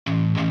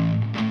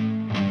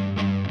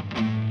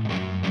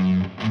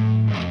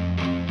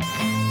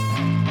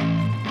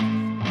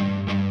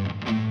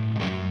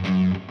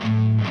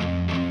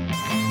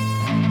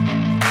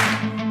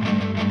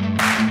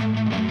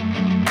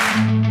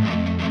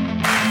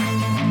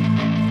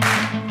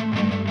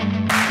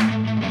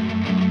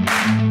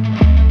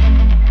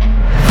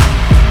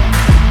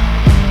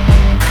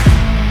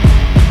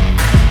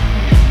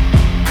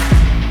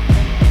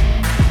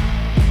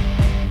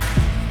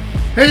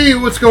Hey,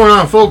 what's going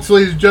on, folks,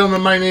 ladies and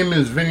gentlemen? My name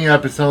is Vinny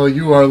Apicella.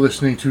 You are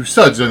listening to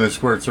Suds in the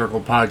Squared Circle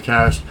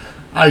podcast.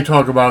 I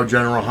talk about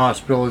General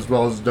Hospital as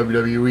well as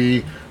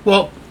WWE,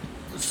 well,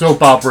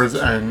 soap operas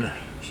and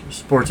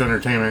sports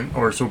entertainment,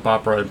 or soap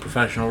opera and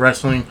professional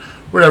wrestling,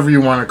 whatever you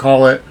want to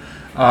call it.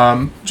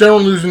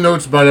 General news and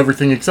notes about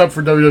everything except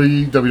for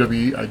WWE.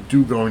 WWE, I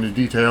do go into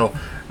detail.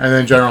 And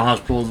then General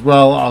Hospital as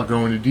well, I'll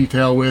go into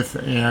detail with,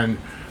 and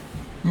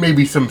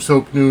maybe some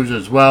soap news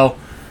as well.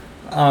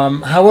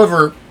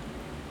 However,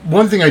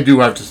 one thing I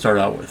do have to start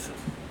out with.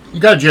 We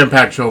got a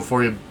jam-packed show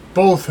for you.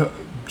 Both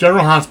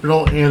General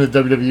Hospital and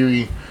the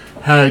WWE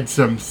had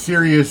some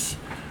serious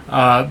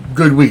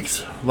good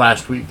weeks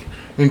last week.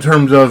 In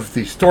terms of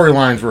the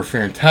storylines were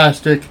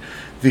fantastic.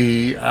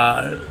 The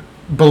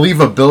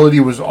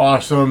believability was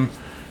awesome.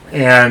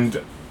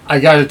 And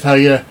I got to tell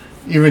you,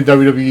 even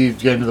WWE is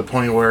getting to the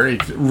point where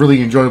it's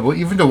really enjoyable,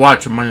 even to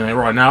watch Monday Night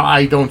Raw. Now,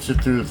 I don't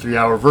sit through the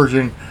 3-hour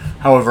version.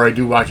 However, I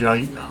do watch it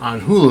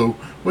on Hulu,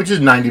 which is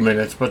 90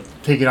 minutes, but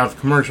taking out the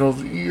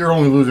commercials, you're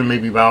only losing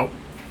maybe about,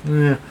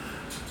 you're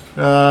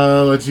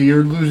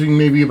losing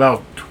maybe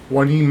about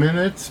 20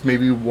 minutes,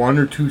 maybe one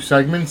or two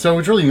segments, so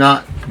it's really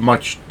not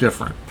much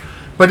different.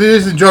 But it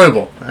is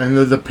enjoyable, and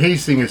the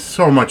pacing is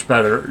so much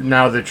better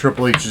now that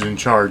Triple H is in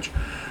charge.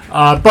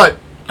 But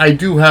I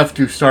do have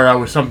to start out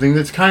with something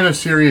that's kind of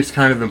serious,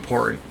 kind of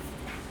important.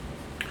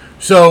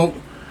 So,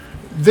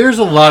 there's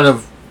a lot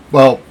of,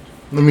 well,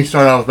 let me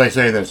start out by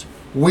saying this.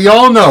 We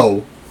all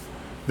know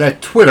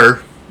that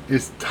Twitter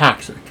is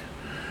toxic.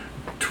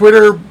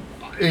 Twitter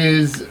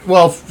is,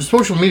 well,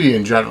 social media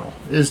in general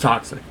is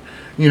toxic.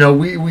 You know,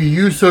 we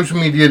use social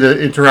media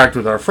to interact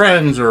with our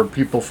friends or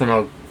people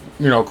from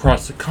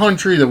across the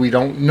country that we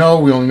don't know.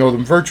 We only know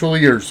them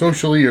virtually or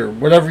socially or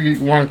whatever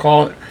you want to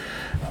call it.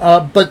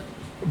 But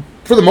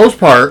for the most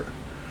part,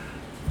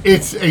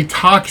 it's a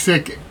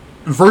toxic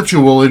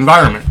virtual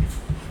environment.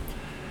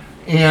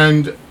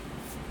 And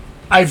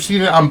I've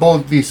seen it on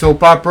both the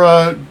soap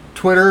opera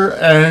Twitter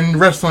and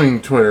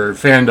wrestling Twitter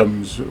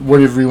fandoms,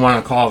 whatever you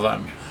want to call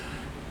them.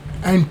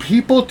 And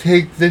people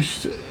take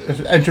this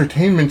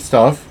entertainment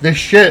stuff, this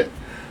shit,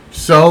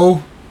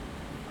 so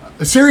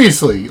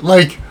seriously.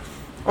 Like,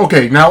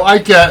 okay, now I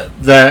get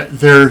that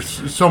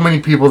there's so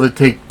many people that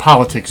take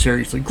politics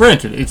seriously.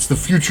 Granted, it's the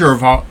future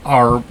of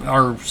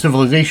our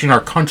civilization, our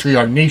country,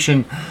 our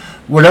nation,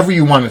 whatever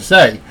you want to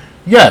say.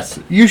 Yes,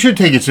 you should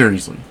take it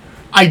seriously.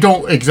 I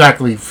don't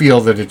exactly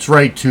feel that it's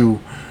right to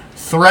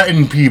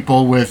threaten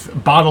people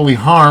with bodily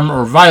harm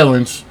or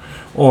violence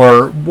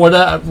or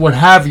what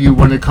have you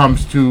when it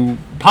comes to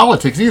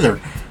politics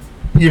either.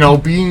 You know,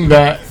 being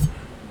that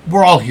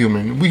we're all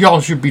human. We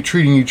all should be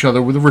treating each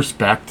other with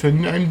respect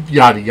and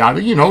yada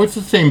yada. You know, it's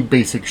the same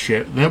basic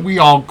shit that we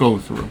all go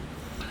through.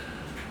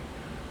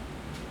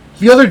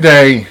 The other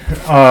day,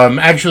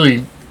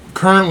 actually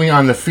currently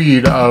on the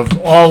feed of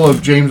all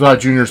of James Lott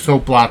Jr.'s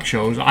soap block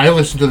shows, I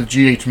listen to the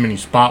GH Mini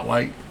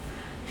Spotlight.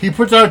 He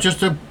puts out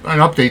just an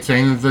update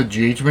saying that the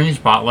GH Mini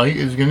Spotlight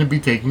is going to be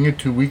taking a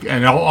 2-week,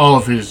 and all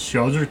of his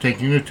shows are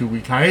taking a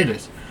 2-week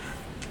hiatus.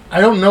 I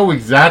don't know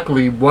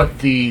exactly what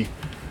the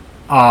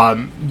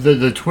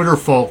Twitter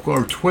folk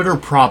or Twitter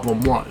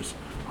problem was.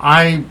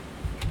 I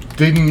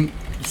didn't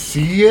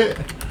see it.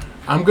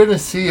 I'm going to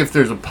see if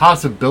there's a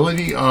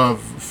possibility of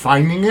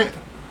finding it,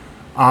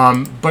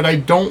 but I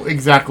don't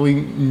exactly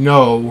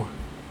know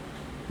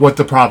what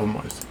the problem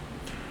was.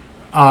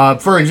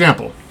 For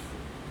example,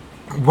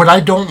 what I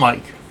don't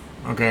like,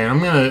 okay,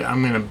 and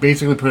I'm gonna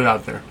basically put it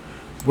out there.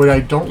 What I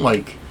don't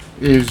like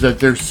is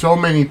that there's so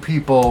many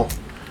people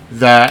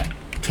that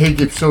take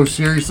it so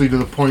seriously to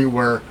the point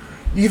where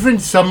even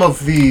some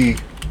of the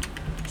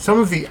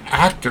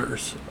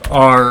actors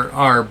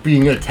are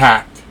being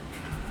attacked.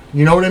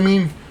 You know what I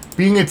mean?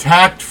 Being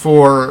attacked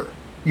for,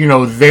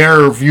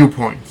 their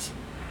viewpoints.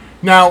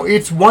 Now,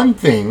 it's one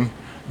thing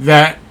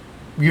that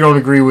you don't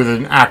agree with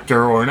an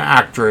actor or an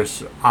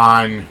actress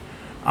on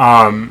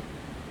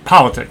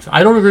politics.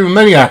 I don't agree with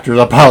many actors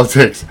on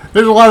politics.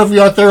 There's a lot of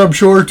you out there, I'm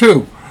sure,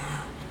 too.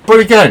 But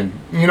again,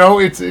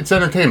 it's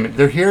entertainment.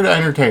 They're here to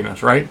entertain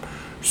us, right?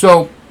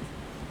 So,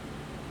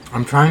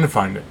 I'm trying to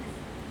find it.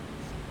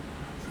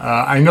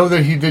 I know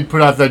that he did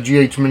put out that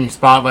GH Mini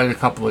Spotlight a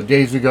couple of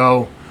days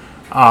ago.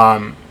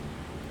 And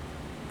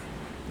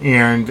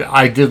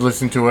I did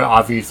listen to it,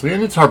 obviously.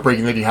 And it's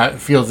heartbreaking that he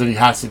feels that he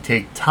has to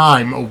take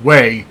time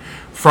away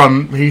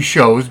from his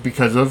shows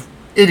because of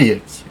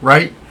idiots,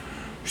 right?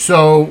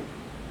 So,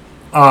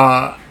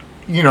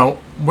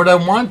 what I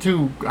want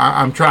to,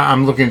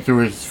 I'm looking through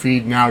his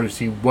feed now to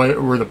see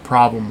where the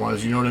problem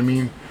was, you know what I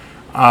mean?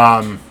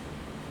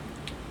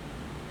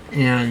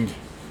 And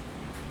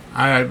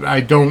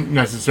I don't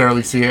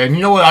necessarily see it. And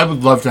you know what? I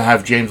would love to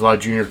have James Lott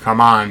Jr. come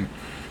on.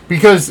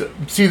 Because,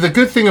 see, the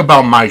good thing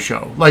about my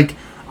show, like,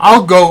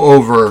 I'll go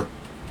over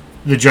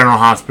the General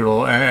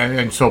Hospital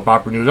and soap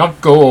opera news. I'll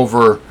go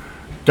over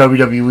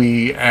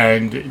WWE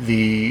and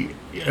the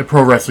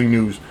pro wrestling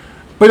news.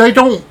 But I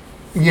don't,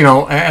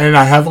 and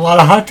I have a lot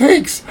of hot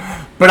takes.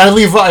 But I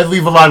leave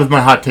a lot of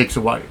my hot takes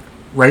away,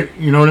 right?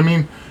 You know what I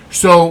mean?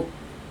 So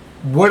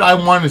what I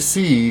want to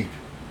see,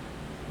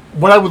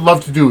 what I would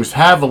love to do is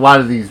have a lot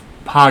of these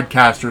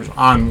podcasters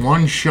on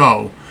one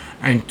show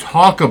and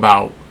talk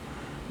about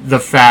the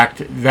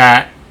fact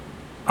that,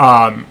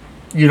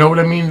 you know what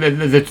I mean,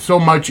 that so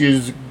much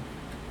is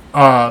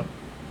out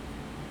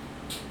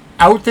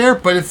there,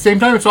 but at the same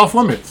time it's off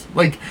limits.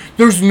 Like,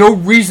 there's no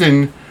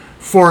reason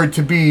for it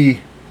to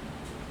be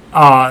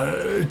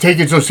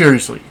taken so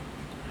seriously.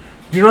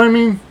 You know what I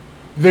mean?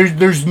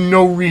 There's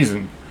no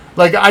reason.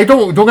 Like, I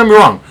don't get me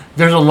wrong.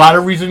 There's a lot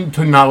of reason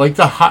to not like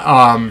the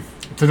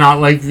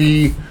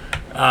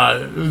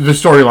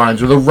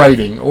storylines or the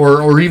writing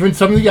or even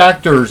some of the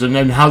actors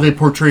and how they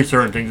portray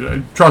certain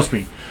things. Trust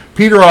me,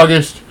 Peter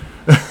August.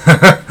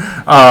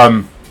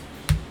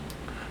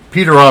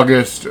 Peter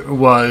August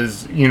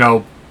was,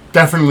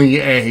 definitely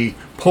a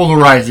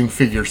polarizing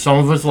figure. Some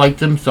of us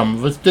liked him, some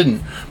of us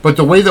didn't. But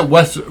the way that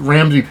Wes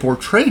Ramsey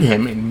portrayed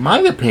him, in my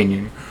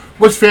opinion,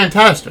 was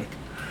fantastic.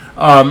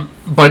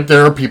 But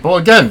there are people,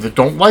 again, that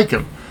don't like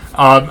him.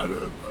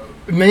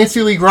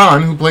 Nancy Lee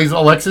Grahn, who plays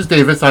Alexis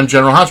Davis on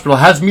General Hospital,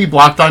 has me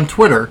blocked on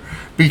Twitter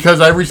because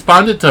I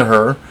responded to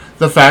her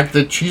the fact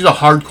that she's a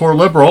hardcore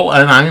liberal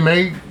and I'm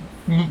a,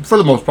 for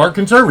the most part,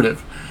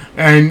 conservative.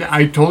 And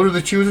I told her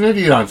that she was an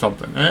idiot on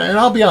something. And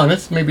I'll be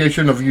honest, maybe I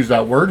shouldn't have used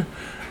that word.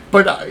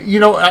 But,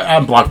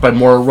 I'm blocked by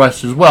Maura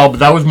West as well, but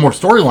that was more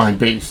storyline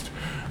based.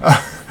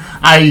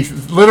 I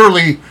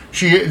literally,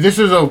 this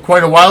was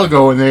quite a while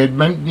ago, and they had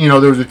meant,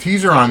 there was a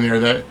teaser on there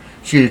that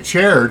she had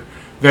shared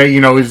that,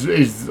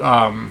 is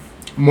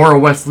Maura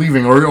West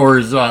leaving or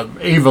is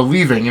Ava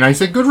leaving. And I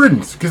said, good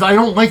riddance, because I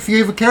don't like the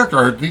Ava character.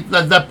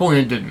 At that point,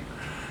 I didn't.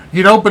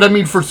 But I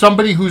mean, for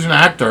somebody who's an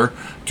actor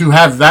to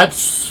have that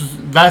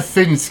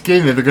thin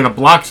skin that they're going to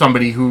block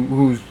somebody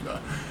who's,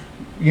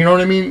 you know what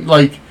I mean?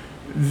 Like,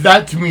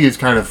 that to me is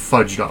kind of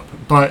fudged up.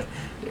 But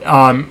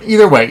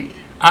either way,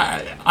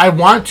 I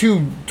want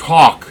to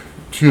talk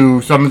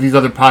to some of these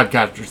other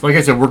podcasters. Like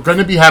I said, we're going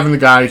to be having the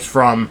guys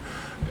from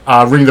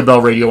Ring the Bell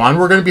Radio on.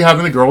 We're going to be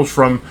having the girls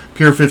from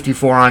Pier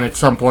 54 on at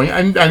some point.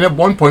 And at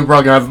one point, we're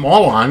going to have them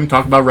all on and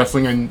talk about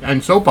wrestling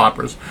and soap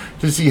operas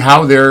to see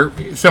how they're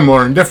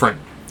similar and different.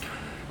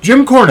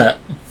 Jim Cornette.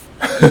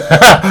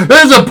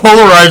 There's a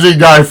polarizing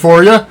guy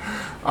for you.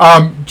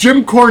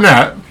 Jim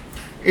Cornette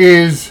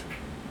is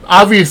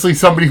obviously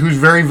somebody who's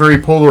very, very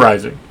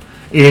polarizing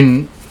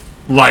in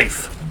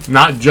life,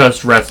 not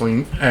just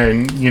wrestling,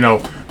 and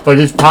but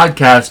his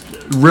podcast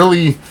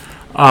really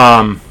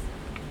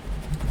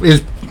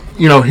is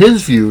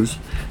his views,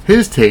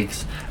 his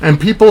takes, and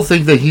people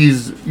think that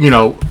he's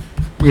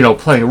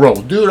playing a role.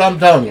 Dude, I'm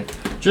telling you,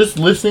 just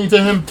listening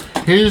to him,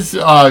 his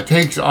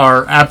takes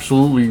are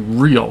absolutely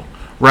real,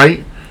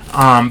 right?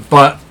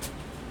 But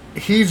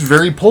he's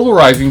very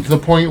polarizing to the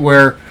point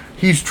where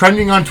he's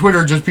trending on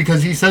Twitter just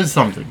because he says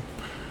something.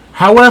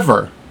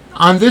 However,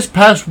 on this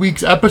past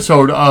week's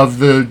episode of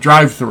the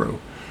Drive-Thru,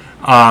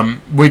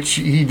 which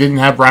he didn't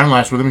have Brian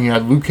Last with him, he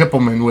had Lou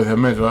Kippelman with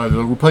him as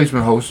a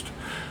replacement host,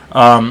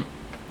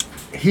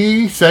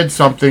 he said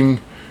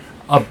something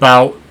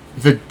about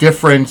the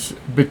difference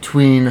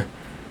between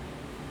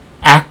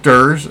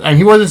actors, and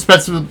he wasn't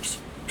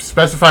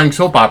specifying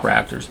soap opera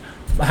actors.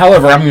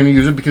 However, I'm going to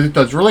use it because it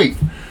does relate.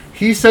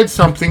 He said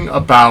something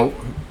about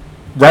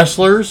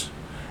wrestlers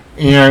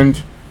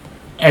and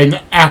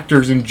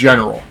actors in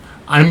general.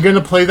 I'm going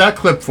to play that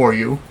clip for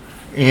you,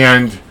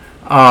 and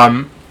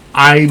I'm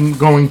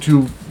going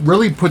to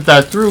really put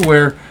that through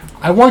where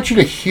I want you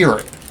to hear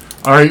it.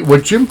 All right,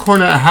 what Jim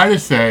Cornette had to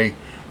say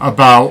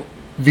about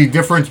the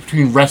difference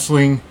between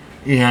wrestling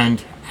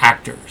and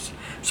actors.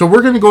 So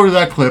we're going to go to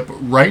that clip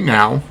right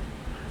now,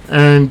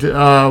 and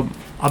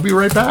I'll be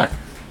right back.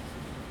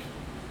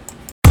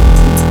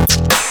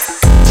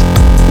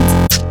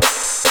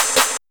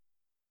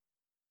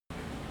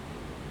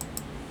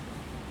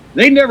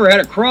 They never had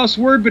a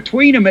crossword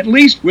between them. At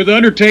least with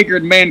Undertaker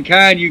and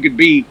Mankind, you could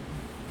be,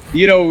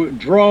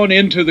 drawn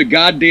into the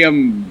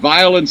goddamn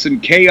violence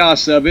and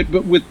chaos of it.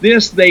 But with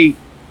this, they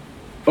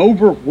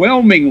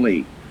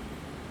overwhelmingly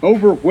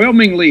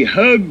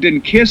hugged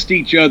and kissed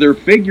each other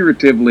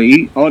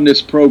figuratively on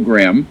this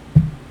program.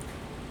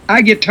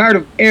 I get tired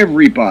of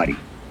everybody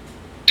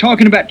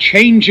talking about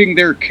changing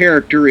their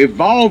character,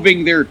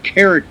 evolving their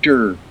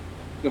character.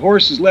 The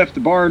horse has left the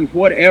barn,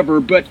 whatever,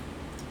 but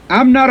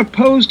I'm not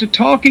opposed to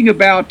talking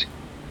about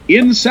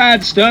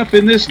inside stuff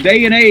in this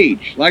day and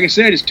age. Like I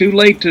said, it's too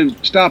late to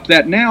stop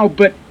that now,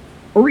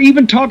 or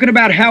even talking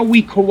about how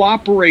we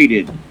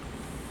cooperated.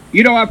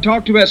 I've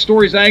talked about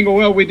stories angle,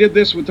 well, we did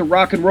this with the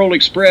Rock and Roll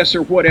Express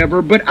or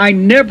whatever, but I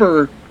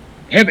never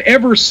have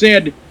ever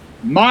said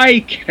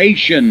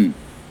mycation.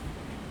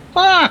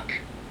 Fuck!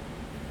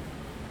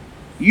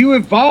 You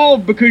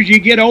evolve because you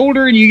get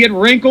older and you get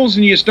wrinkles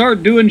and you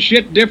start doing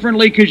shit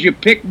differently because you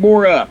pick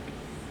more up.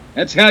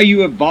 That's how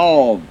you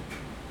evolve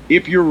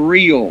if you're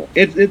real.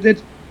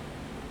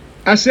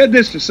 I said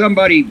this to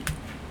somebody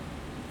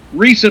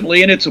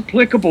recently, and it's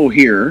applicable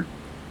here.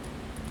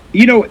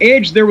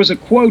 Edge, there was a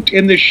quote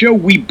in the show,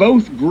 we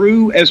both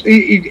grew as...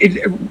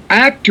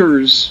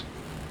 actors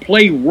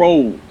play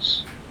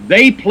roles.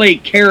 They play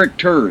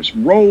characters,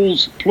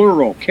 roles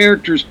plural,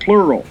 characters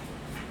plural.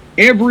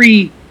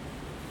 Every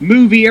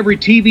movie, every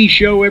TV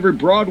show, every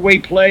Broadway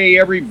play,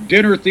 every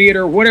dinner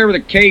theater, whatever the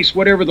case,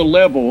 whatever the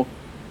level,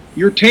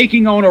 you're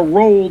taking on a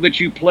role that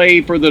you play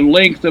for the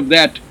length of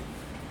that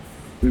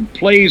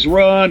play's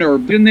run,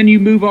 and then you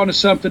move on to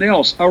something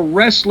else. A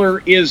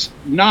wrestler is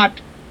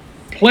not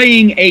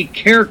playing a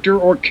character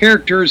or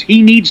characters.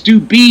 He needs to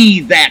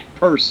be that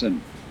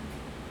person.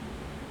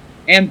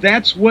 And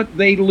that's what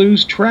they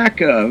lose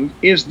track of,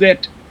 is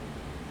that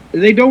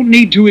they don't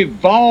need to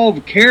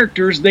evolve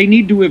characters, they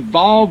need to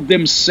evolve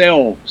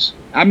themselves.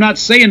 I'm not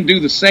saying do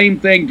the same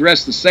thing,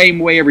 dress the same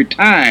way every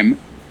time,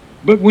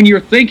 but when you're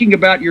thinking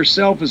about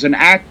yourself as an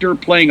actor,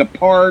 playing a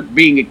part,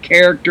 being a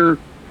character,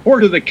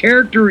 or the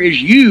character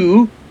is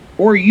you,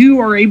 or you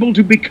are able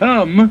to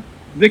become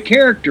the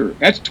character.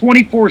 That's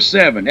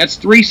 24/7. That's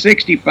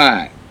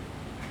 365.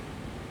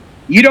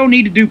 You don't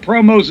need to do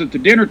promos at the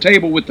dinner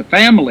table with the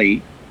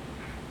family,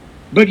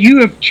 but you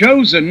have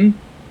chosen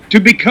to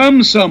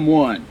become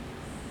someone,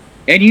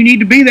 and you need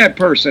to be that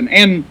person.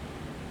 And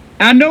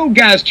I know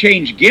guys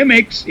change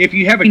gimmicks. If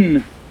you haven't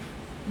seen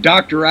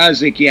Dr.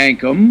 Isaac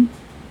Yankem,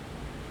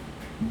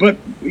 but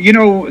you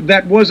know,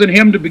 that wasn't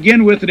him to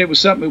begin with, and it was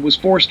something that was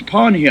forced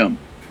upon him.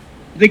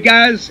 The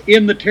guys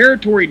in the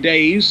territory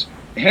days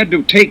had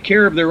to take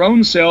care of their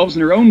own selves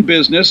and their own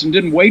business and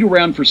didn't wait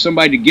around for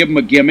somebody to give them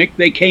a gimmick.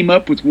 They came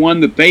up with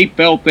one that they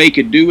felt they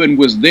could do and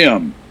was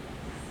them.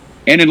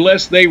 And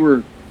unless they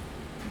were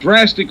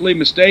drastically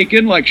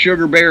mistaken, like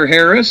Sugar Bear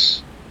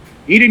Harris,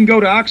 he didn't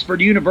go to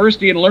Oxford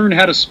University and learn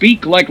how to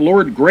speak like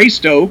Lord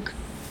Greystoke.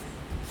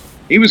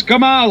 He was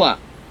Kamala.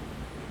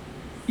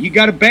 You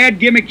got a bad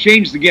gimmick,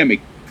 change the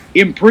gimmick.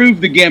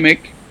 Improve the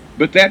gimmick,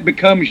 but that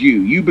becomes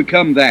you. You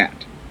become that.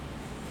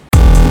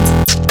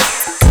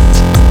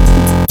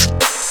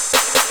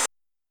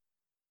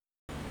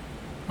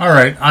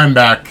 Alright, I'm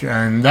back,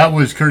 and that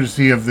was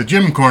courtesy of the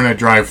Jim Cornette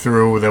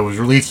drive-thru that was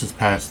released this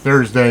past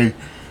Thursday.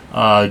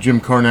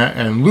 Jim Cornette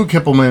and Lou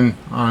Kippelman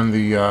on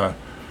the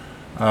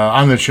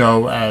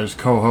show as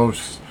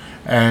co-hosts,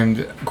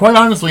 and quite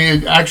honestly,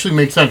 it actually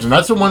makes sense. And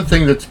that's the one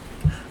thing that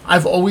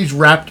I've always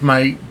wrapped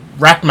my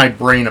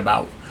brain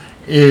about,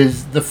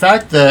 is the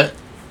fact that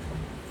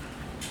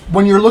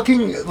when you're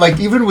looking, like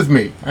even with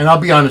me, and I'll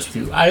be honest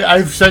with you,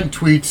 I've sent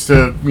tweets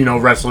to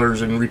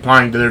wrestlers and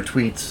replying to their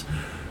tweets.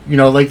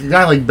 Like a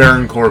guy like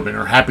Baron Corbin,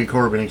 or Happy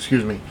Corbin,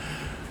 excuse me.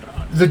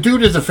 The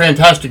dude is a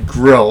fantastic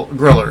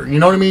griller. You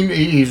know what I mean?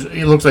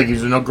 He looks like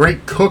he's a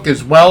great cook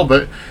as well,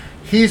 but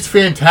he's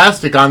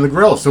fantastic on the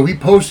grill. So he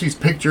posts these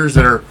pictures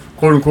that are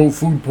quote unquote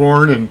food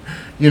porn, and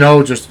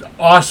just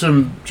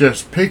awesome,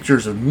 just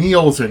pictures of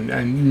meals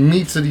and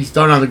meats that he's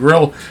done on the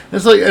grill.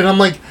 And I'm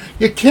like,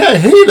 you can't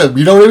hate him.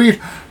 You know what I mean?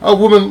 A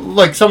woman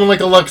like someone like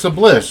Alexa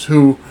Bliss,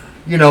 who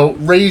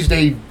raised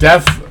a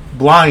deaf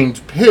blind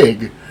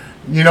pig.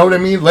 You know what I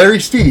mean? Larry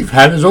Steve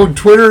had his own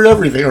Twitter and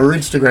everything, or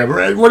Instagram,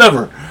 or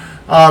whatever.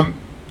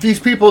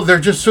 These people, they're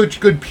just such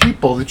good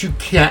people that you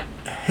can't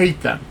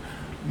hate them.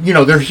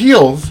 They're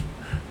heels,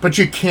 but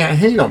you can't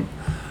hate them.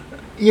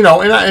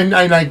 And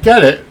I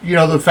get it.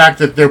 The fact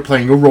that they're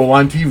playing a role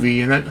on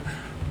TV, and that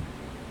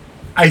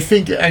I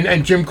think,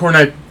 and Jim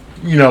Cornette,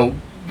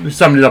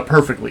 summed it up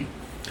perfectly.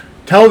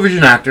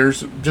 Television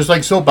actors, just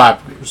like soap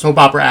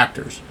opera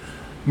actors.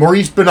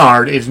 Maurice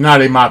Benard is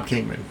not a mob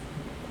kingman,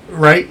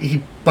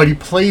 right? But he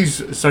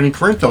plays Sonny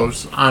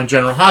Corinthos on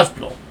General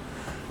Hospital.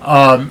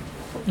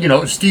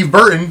 Steve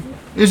Burton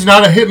is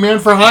not a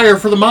hitman for hire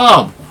for the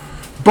mob,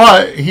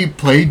 but he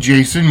played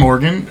Jason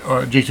Morgan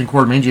on General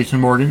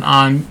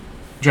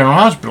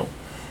Hospital.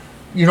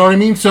 You know what I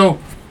mean? So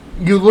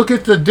you look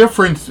at the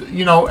difference,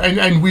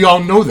 and we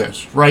all know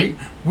this, right?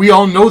 We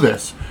all know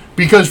this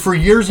because for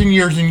years and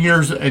years and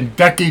years and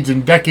decades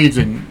and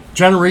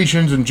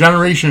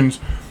generations,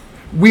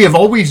 we have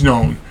always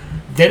known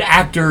that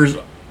actors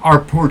are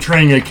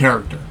portraying a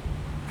character.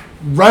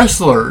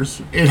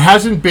 Wrestlers, it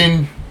hasn't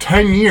been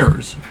 10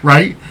 years,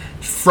 right?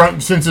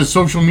 Since the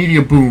social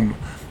media boom,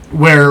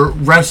 where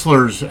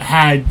wrestlers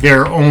had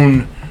their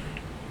own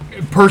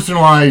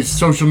personalized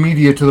social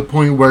media to the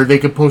point where they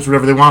could post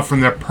whatever they want from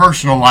their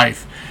personal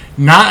life,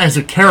 not as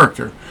a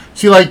character.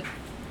 See, like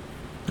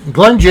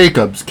Glenn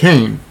Jacobs,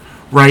 Kane,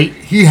 right?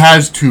 He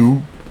has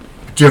two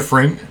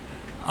different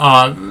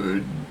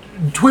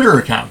Twitter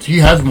accounts. He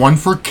has one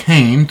for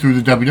Kane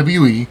through the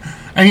WWE,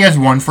 and he has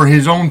one for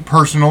his own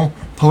personal,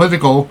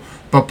 political,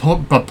 but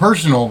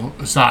personal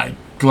side,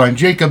 Glenn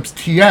Jacobs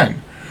TN.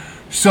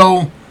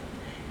 So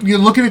you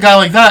look at a guy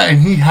like that,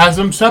 and he has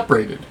them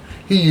separated.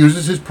 He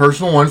uses his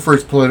personal one for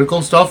his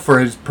political stuff, for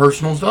his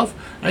personal stuff,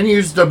 and he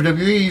uses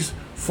WWE's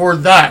for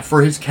that,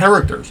 for his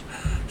characters.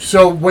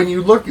 So when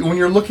you're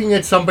looking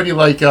at somebody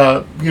like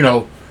a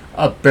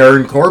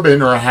Baron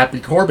Corbin or a Happy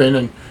Corbin,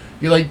 and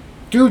you're like,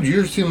 dude,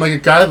 you seem like a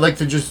guy I'd like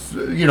to just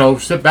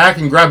sit back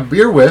and grab a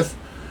beer with,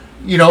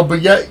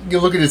 but yet you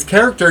look at his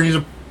character and he's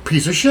a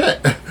piece of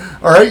shit.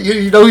 All right,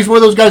 he's one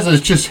of those guys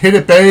that's just hit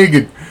it big,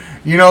 and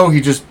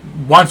he just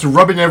wants to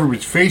rub it in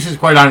everybody's faces.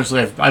 Quite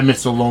honestly, I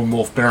miss the lone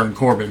wolf Baron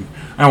Corbin.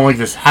 I don't like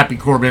this Happy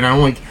Corbin. I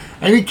don't like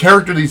any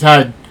character that he's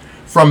had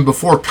from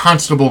before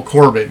Constable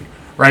Corbin,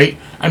 right?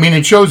 I mean,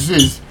 it shows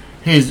his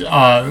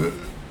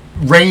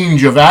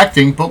range of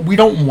acting, but we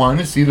don't want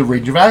to see the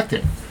range of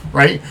acting,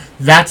 right?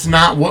 That's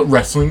not what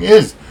wrestling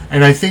is.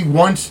 And I think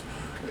once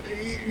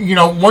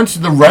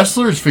the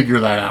wrestlers figure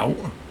that out,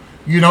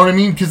 you know what I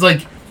mean? Because,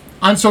 like,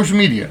 on social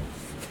media,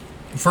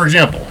 for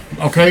example,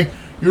 okay,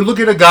 you look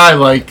at a guy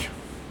like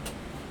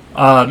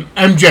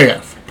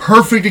MJF,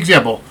 perfect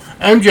example.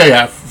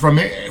 MJF from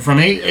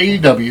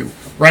AEW,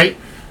 right?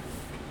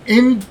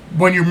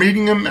 When you're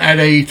meeting him at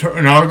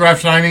an autograph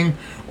signing,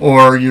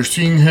 or you're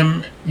seeing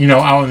him,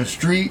 out on the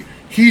street,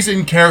 he's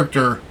in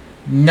character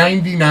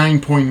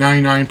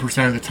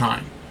 99.99% of the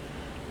time.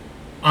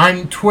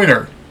 On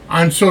Twitter,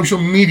 on social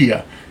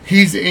media,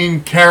 he's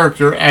in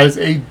character as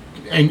an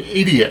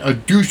idiot, a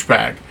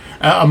douchebag,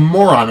 a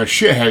moron, a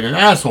shithead, an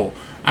asshole.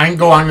 I can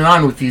go on and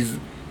on with these,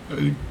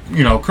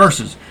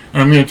 curses.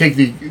 And I'm going to take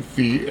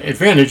the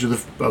advantage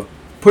of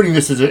putting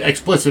this as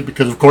explicit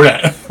because of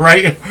Cornette,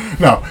 right?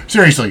 No,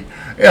 seriously.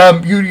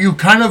 You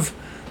kind of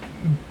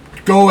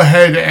go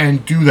ahead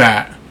and do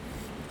that.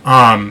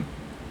 And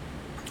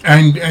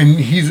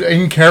he's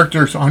in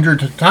character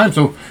 100 times,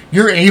 so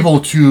you're able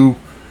to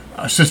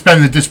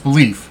suspend the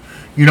disbelief.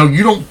 You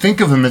don't think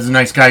of him as a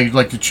nice guy you'd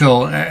like to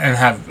chill and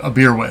have a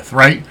beer with,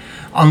 right?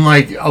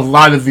 Unlike a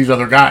lot of these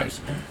other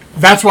guys.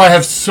 That's why I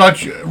have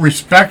such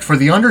respect for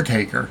The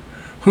Undertaker,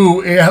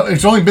 who,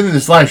 it's only been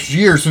this last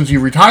year since he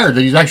retired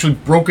that he's actually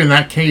broken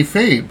that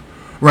kayfabe,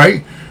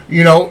 right?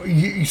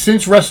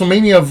 Since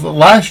WrestleMania of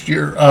last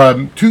year,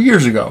 2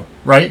 years ago,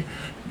 right?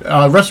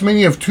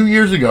 WrestleMania of 2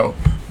 years ago,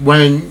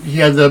 when he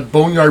had the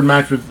Boneyard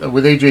match with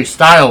AJ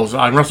Styles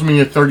on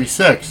WrestleMania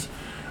 36,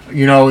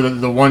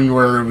 the one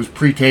where it was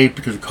pre-taped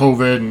because of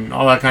COVID and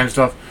all that kind of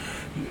stuff.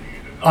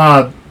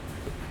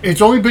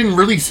 It's only been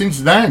really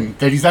since then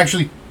that he's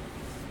actually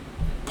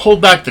pulled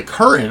back the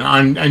curtain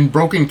on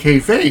broken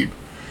kayfabe.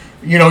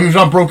 He was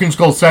on Broken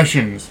Skull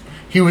Sessions.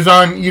 He was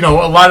on, a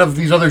lot of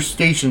these other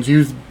stations.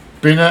 He's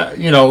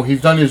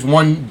done his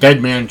one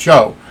Dead Man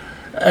show.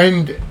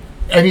 And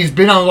he's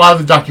been on a lot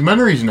of the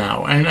documentaries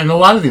now. And a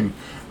lot of them.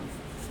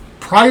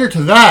 Prior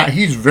to that,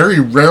 he's very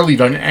rarely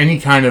done any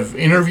kind of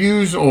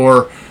interviews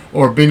or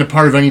been a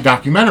part of any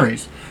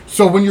documentaries.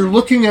 So when you're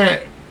looking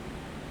at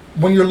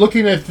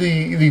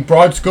the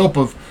broad scope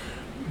of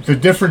the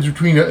difference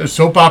between a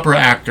soap opera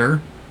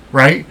actor,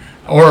 right,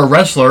 or a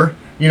wrestler,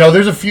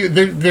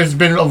 there's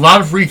been a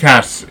lot of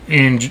recasts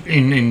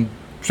in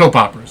soap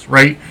operas,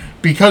 right?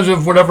 Because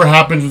of whatever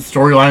happens with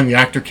storyline, the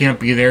actor can't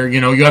be there.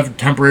 You have a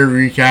temporary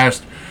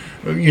recast.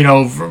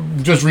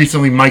 Just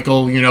recently,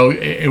 Michael,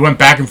 it went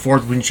back and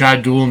forth between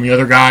Chad Duell and the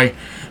other guy,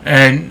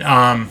 and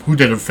who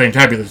did a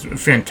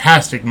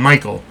fantastic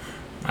Michael.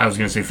 I was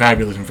going to say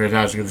fabulous and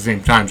fantastic at the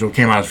same time, so it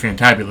came out as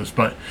fantabulous,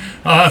 but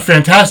a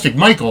fantastic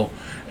Michael.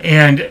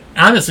 And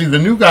honestly, the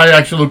new guy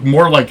actually looked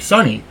more like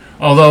Sonny,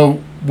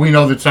 although we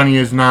know that Sonny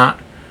is not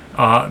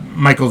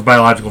Michael's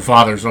biological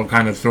father, so it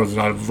kind of throws it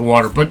out of the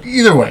water. But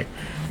either way,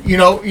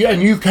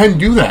 and you can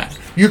do that.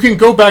 You can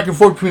go back and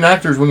forth between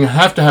actors when you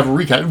have to have a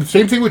recast.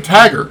 Same thing with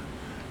Taggart.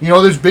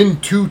 There's been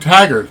 2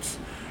 Taggarts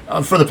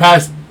for the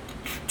past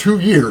 2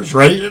 years,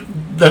 right?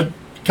 That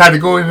kind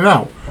of go in and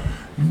out.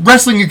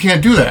 Wrestling, you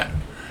can't do that.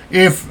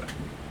 And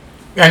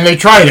they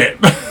tried it.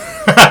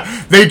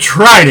 They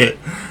tried it.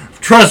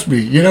 Trust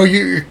me.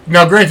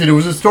 Now granted, it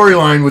was a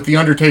storyline with The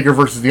Undertaker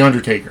versus The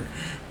Undertaker.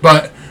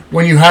 But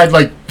when you had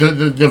like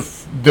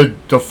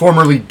the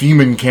formerly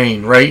Demon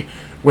Kane, right?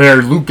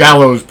 Where Luke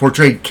Gallows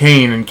portrayed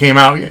Kane and came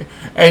out,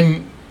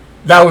 and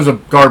that was a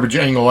garbage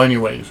angle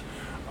anyways.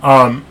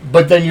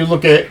 But then you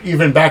look at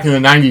even back in the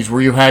 90s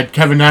where you had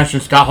Kevin Nash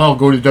and Scott Hall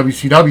go to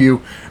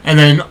WCW, and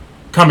then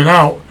coming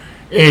out,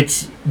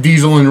 it's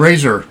Diesel and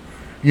Razor,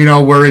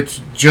 where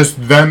it's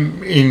just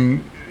them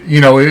in,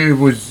 it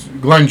was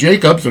Glenn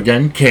Jacobs,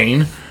 again,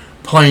 Kane,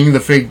 playing the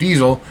fake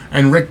Diesel,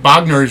 and Rick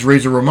Bogner is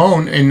Razor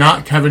Ramon, and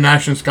not Kevin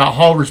Nash and Scott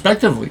Hall,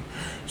 respectively.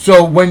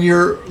 So when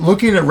you're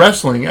looking at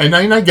wrestling, and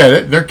I get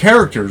it, they're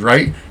characters,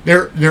 right?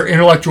 They're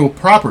intellectual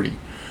property.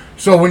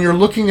 So when you're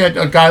looking at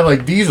a guy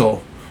like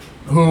Diesel,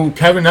 who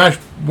Kevin Nash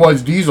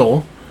was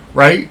Diesel,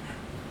 right?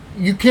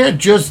 You can't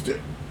just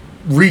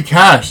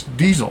recast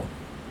Diesel.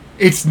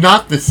 It's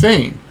not the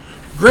same.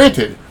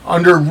 Granted,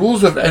 under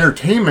rules of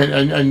entertainment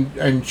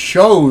and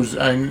shows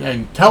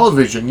and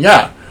television,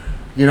 yeah.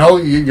 You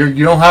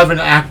don't have an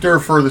actor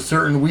for the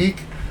certain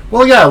week.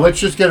 Well, yeah, let's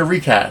just get a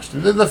recast.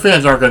 The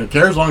fans aren't going to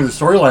care as long as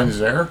the storyline is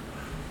there.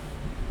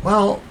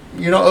 Well,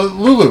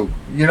 Lulu,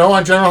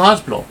 on General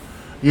Hospital.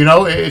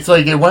 It's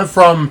like it went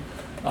from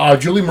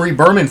Julie Marie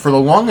Berman for the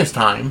longest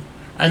time,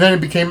 and then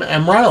it became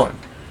M. Ryland.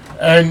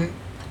 And,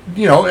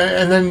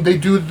 and then they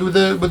do with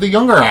the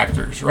younger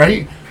actors,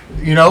 right?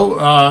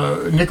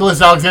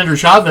 Nicholas Alexander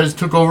Chavez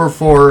took over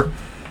for,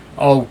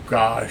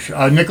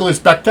 Nicholas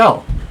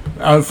Bechtel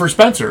for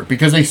Spencer,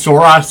 because they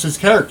Soros his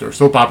character,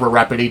 soap opera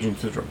rapid agent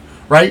syndrome.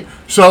 Right?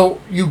 So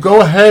you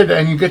go ahead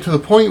and you get to the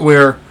point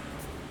where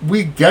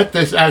we get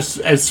this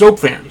as soap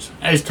fans,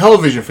 as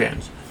television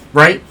fans,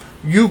 right?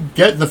 You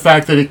get the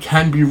fact that it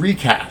can be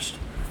recast.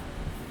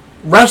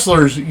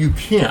 Wrestlers, you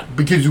can't,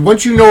 because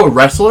once you know a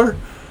wrestler,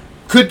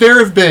 could there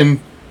have been,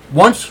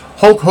 once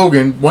Hulk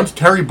Hogan, once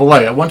Terry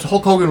Bollea, once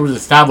Hulk Hogan was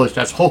established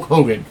as Hulk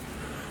Hogan,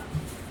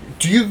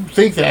 do you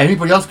think that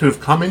anybody else could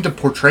have come in to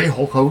portray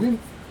Hulk Hogan?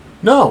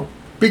 No,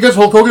 because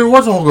Hulk Hogan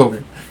was Hulk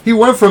Hogan. He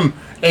went from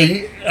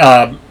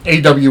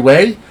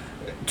AWA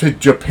to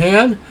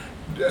Japan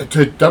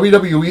to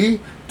WWE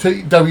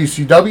to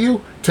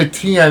WCW to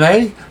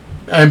TNA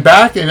and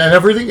back and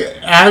everything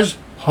as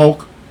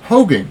Hulk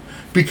Hogan,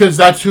 because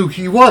that's who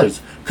he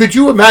was. Could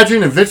you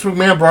imagine if Vince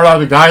McMahon brought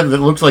out a guy that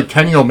looks like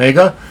Kenny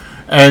Omega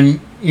and,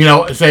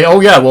 say, oh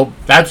yeah, well,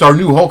 that's our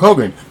new Hulk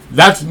Hogan.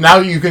 That's, now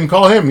you can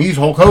call him, he's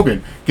Hulk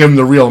Hogan. Give him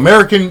the real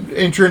American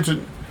entrance.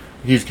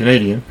 He's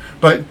Canadian.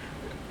 But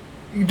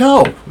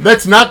no,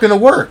 that's not going to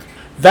work.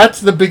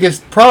 That's the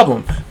biggest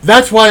problem.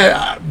 That's why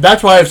I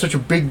have such a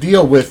big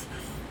deal with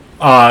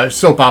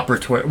soap opera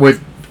Twitter,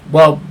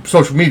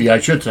 social media, I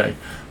should say,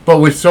 but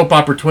with soap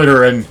opera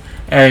Twitter and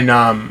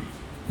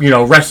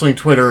wrestling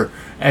Twitter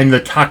and the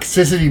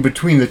toxicity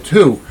between the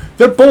two.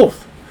 They're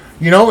both.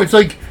 It's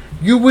like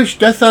you wish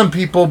death on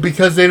people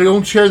because they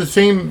don't share the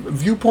same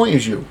viewpoint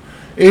as you.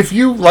 If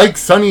you like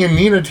Sonny and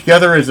Nina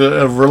together as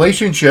a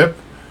relationship,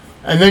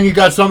 and then you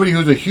got somebody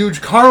who's a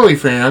huge Carly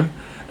fan,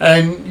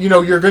 and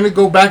you're going to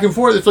go back and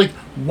forth, it's like,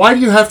 why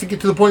do you have to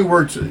get to the point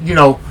where it's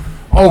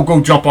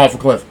go jump off a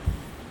cliff?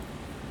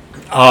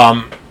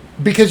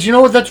 Because you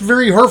know what, that's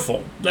very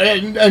hurtful,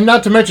 and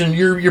not to mention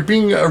you're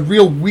being a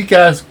real weak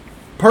ass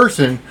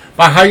person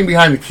by hiding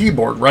behind the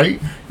keyboard,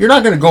 right? You're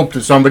not going to go up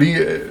to somebody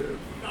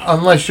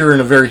unless you're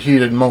in a very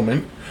heated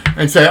moment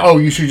and say, oh,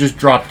 you should just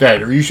drop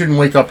dead, or you shouldn't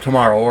wake up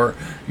tomorrow, or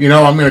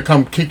I'm going to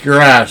come kick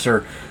your ass,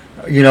 or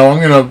I'm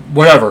going to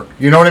whatever,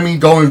 you know what I mean?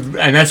 Go an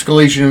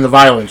escalation in the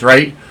violence,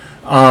 right?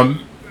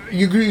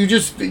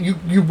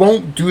 You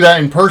won't do that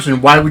in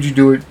person. Why would you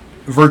do it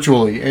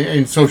virtually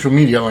in social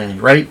media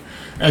land, right?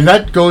 And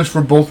that goes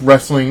for both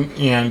wrestling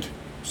and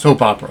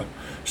soap opera.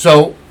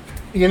 So,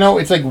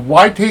 it's like,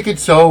 why take it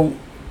so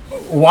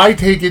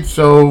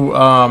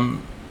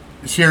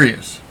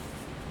serious,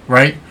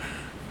 right?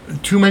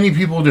 Too many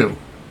people do.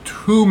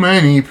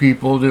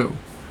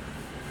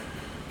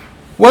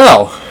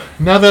 Well,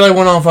 now that I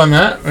went off on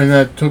that, and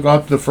that took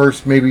up the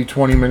first maybe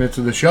 20 minutes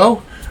of the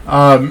show,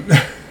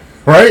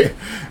 right?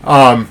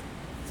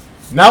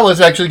 Now let's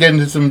actually get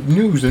into some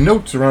news and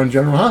notes around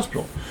General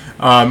Hospital.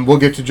 We'll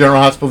get to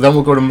General Hospital, then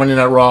we'll go to Monday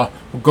Night Raw,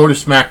 we'll go to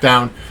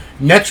SmackDown.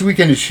 Next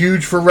weekend is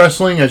huge for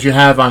wrestling, as you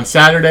have on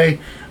Saturday.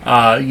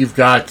 You've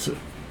got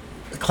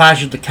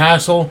Clash at the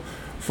Castle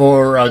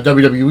for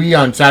WWE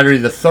on Saturday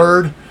the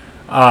 3rd.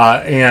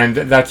 And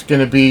that's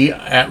going to be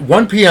at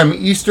 1 p.m.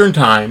 Eastern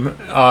Time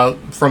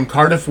from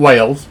Cardiff,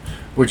 Wales,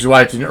 which is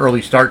why it's an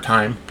early start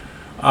time.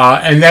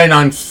 And then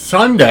on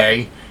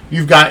Sunday,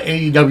 you've got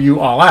AEW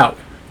All Out.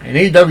 And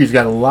AEW's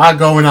got a lot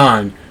going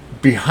on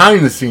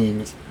behind the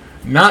scenes,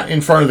 not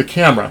in front of the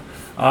camera.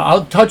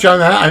 I'll touch on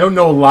that. I don't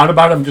know a lot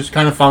about it. I'm just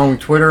kind of following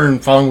Twitter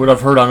and following what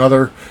I've heard on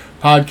other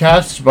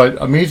podcasts. But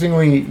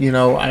amazingly,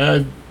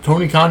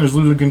 Tony Khan is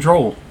losing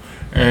control.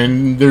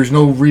 And there's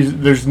no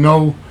reason,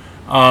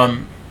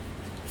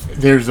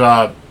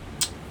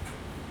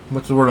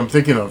 what's the word I'm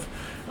thinking of?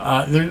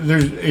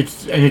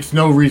 It's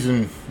no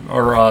reason,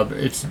 or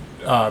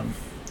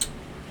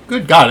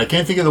good God, I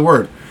can't think of the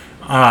word.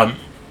 And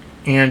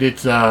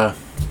it's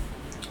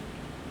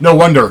no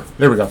wonder.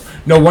 There we go.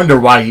 No wonder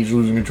why he's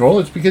losing control.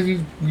 It's because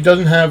he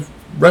doesn't have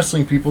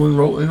wrestling people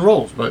in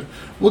roles. But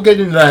we'll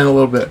get into that in a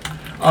little bit.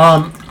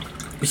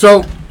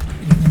 So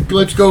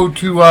let's go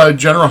to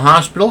General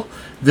Hospital.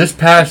 This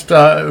past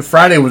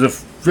Friday was a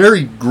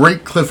very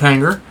great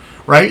cliffhanger,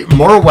 right?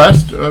 Maura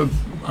West, Ava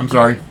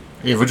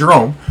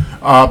Jerome,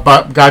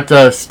 but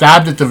got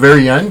stabbed at the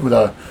very end with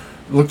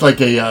looked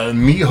like a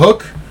meat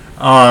hook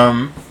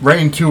right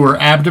into her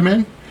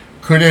abdomen.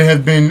 Could it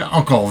have been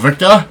Uncle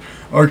Victor?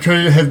 Or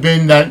could it have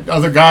been that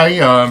other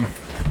guy,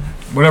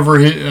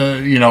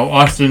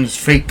 Austin's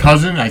fake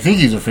cousin? I think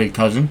he's a fake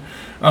cousin.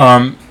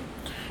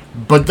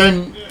 But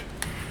then,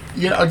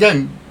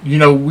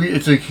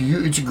 it's a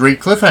great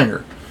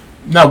cliffhanger.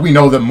 Now, we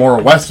know that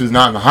Maura West is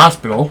not in the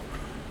hospital.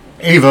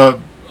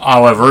 Ava,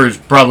 however, is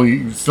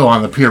probably still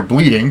on the pier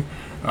bleeding.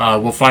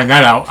 We'll find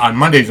that out on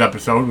Monday's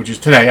episode, which is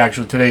today.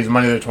 Actually, today is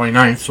Monday the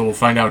 29th, so we'll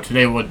find out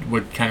today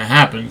what kind of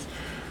happens.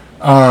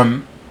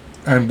 And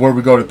where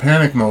we go to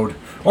panic mode.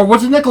 Or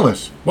was it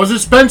Nicholas? Was it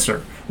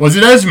Spencer? Was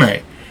it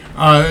Esme?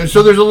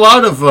 So there's a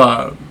lot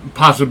of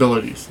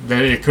possibilities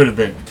that it could have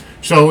been.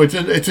 So it's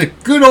a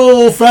good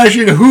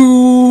old-fashioned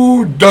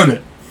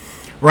whodunit,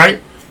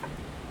 right?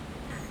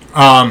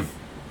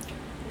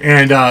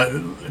 And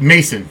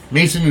Mason.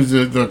 Mason is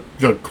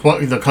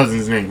the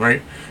cousin's name,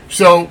 right?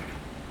 So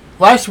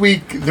last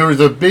week there was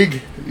a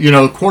big,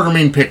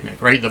 Quartermain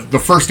picnic, right? The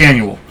first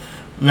annual.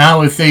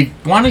 Now, if they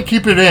want to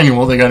keep it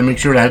annual, they got to make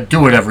sure to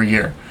do it every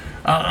year.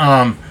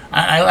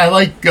 I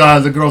like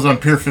the girls on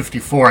Pier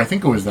 54. I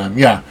think it was them.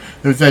 Yeah,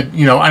 they said,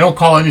 I don't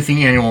call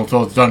anything annual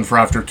until it's done for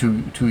after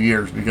two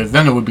years, because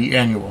then it would be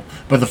annual.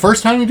 But the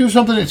first time you do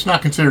something, it's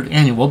not considered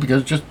annual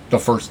because it's just the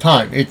first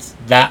time. It's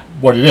that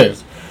what it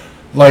is.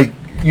 Like,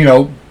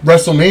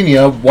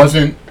 WrestleMania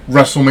wasn't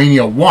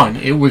WrestleMania 1.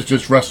 It was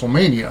just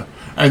WrestleMania.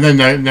 And then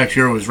that next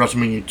year was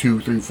WrestleMania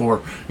 2, 3,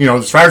 4.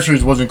 The Survivor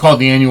Series wasn't called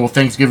the annual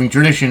Thanksgiving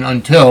tradition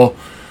until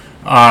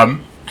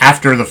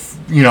after the,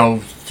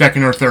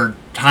 second or third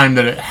time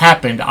that it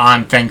happened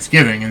on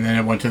Thanksgiving. And then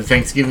it went to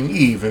Thanksgiving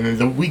Eve. And then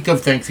the week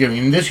of Thanksgiving.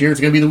 And this year it's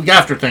going to be the week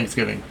after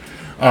Thanksgiving.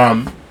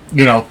 But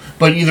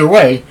either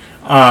way,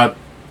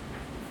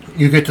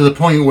 you get to the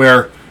point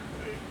where...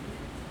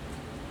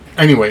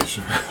 Anyways,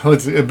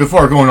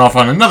 before going off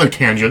on another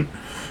tangent,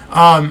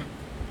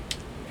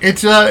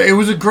 it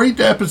was a great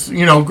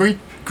episode,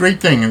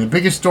 great thing, and the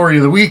biggest story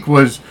of the week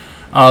was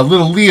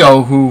little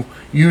Leo, who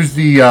used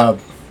the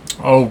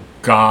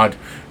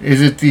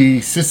is it the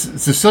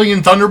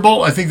Sicilian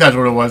Thunderbolt? I think that's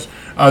what it was.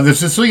 The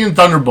Sicilian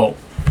Thunderbolt,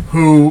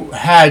 who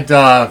had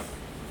learned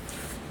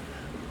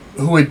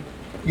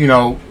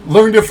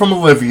it from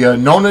Olivia,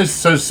 known as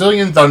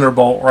Sicilian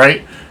Thunderbolt,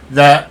 right?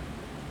 That.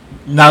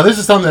 Now, this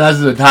is something as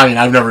an Italian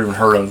I've never even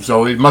heard of,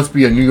 so it must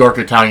be a New York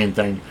Italian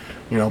thing,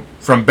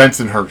 from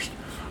Bensonhurst.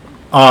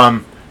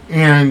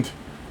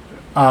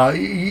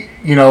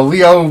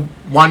 Leo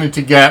wanted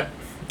to get,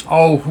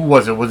 who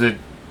was it? Was it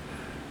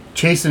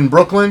Chase and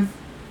Brooklyn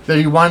that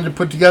he wanted to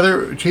put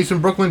together? Chase and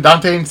Brooklyn,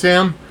 Dante and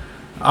Sam?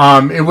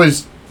 It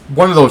was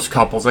one of those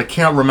couples. I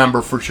can't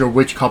remember for sure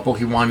which couple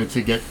he wanted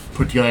to get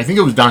put together. I think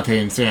it was Dante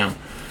and Sam.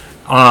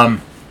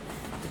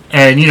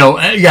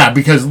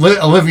 Because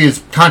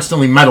Olivia's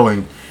constantly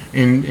meddling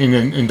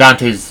in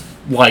Dante's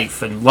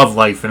life and love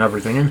life and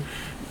everything. And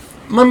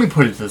let me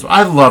put it this way.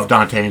 I love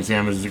Dante and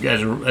Sam as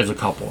a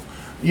couple.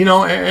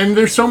 And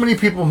there's so many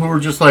people who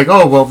are just like,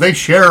 oh, well, they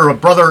share a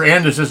brother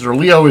and a sister.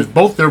 Leo is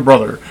both their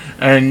brother.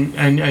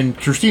 And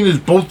Christina is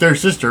both their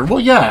sister. Well,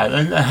 yeah,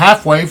 and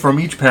halfway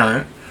from each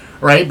parent,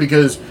 right?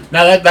 Because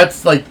now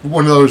that's like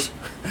one of those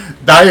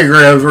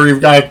diagrams where you've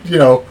got,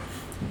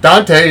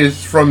 Dante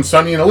is from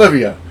Sonny and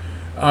Olivia.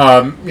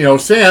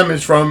 Sam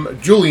is from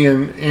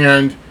Julian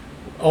and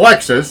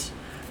Alexis.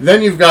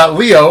 Then you've got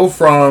Leo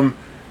from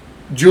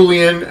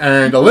Julian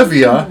and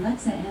Olivia,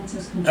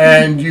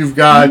 and you've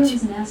got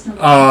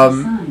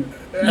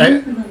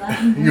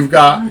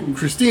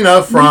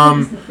Christina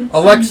from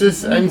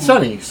Alexis and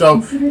Sonny.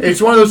 So it's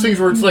one of those things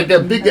where it's like a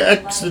big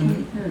X,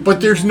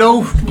 but there's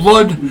no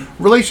blood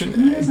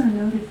relation.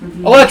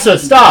 Alexa,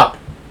 stop!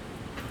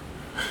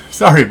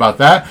 Sorry about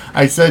that.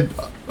 I said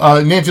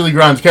Nancy Lee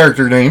Grant's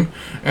character name,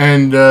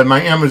 and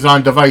my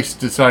Amazon device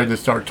decided to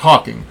start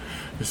talking,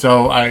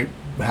 so I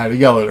had to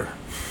yell at her.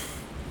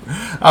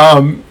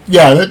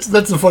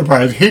 That's the fun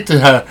part. I hate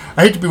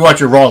to be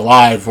watching Raw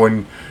live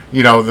when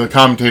the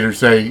commentators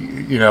say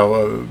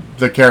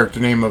the character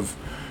name of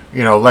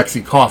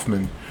Lexi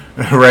Kaufman,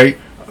 right?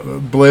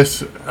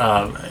 Bliss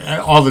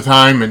all the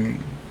time,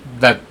 and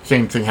that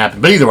same thing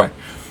happened. But either way,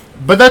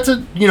 that's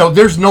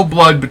there's no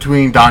blood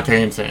between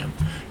Dante and Sam.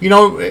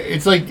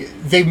 It's like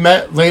they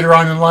met later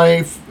on in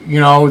life.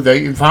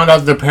 They found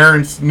out their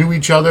parents knew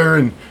each other,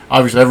 and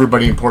obviously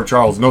everybody in Port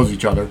Charles knows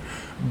each other.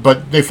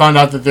 But they found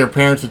out that their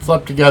parents had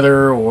slept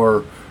together,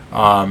 or,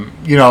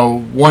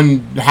 one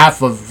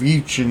half of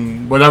each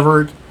and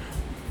whatever.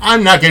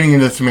 I'm not getting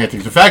into the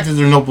semantics. The fact is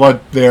there's no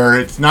blood there.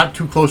 It's not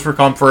too close for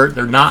comfort.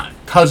 They're not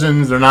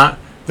cousins. They're not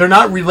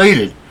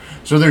related.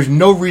 So there's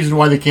no reason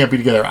why they can't be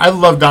together. I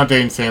love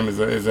Dante and Sam as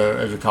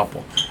a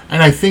couple.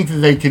 And I think that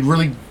they could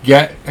really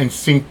get and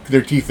sink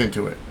their teeth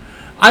into it.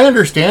 I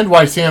understand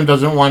why Sam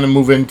doesn't want to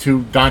move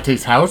into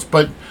Dante's house,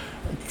 but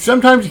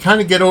sometimes you kind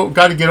of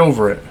got to get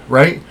over it,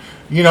 right?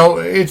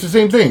 It's the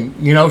same thing.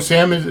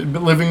 Sam is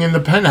living in the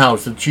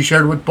penthouse that she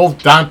shared with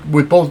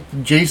both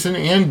Jason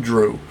and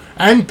Drew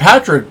and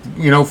Patrick,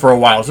 for a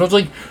while. So it's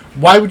like,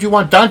 why would you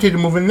want Dante to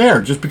move in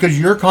there? Just because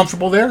you're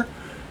comfortable there?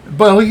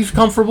 But he's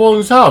comfortable in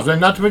his house,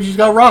 and not to mention he's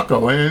got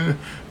Rocco. And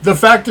the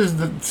fact is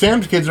that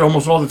Sam's kids are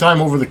almost all the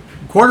time over the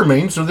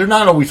Quartermain, so they're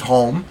not always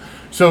home.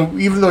 So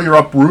even though you're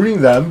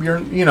uprooting them, you're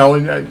you know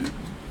what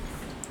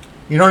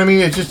I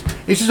mean. It's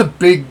just a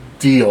big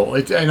deal.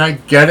 And I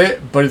get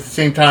it, but at the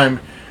same time,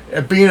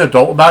 being an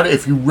adult about it,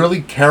 if you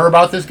really care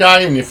about this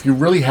guy and if you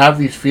really have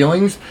these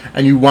feelings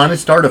and you want to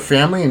start a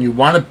family and you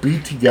want to be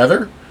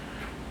together,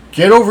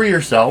 get over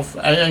yourself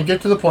and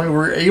get to the point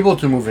where you're able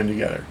to move in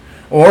together.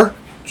 Or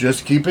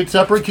just keep it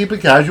separate, keep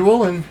it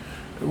casual, and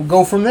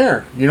go from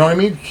there. You know what I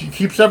mean?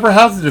 Keep separate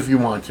houses if you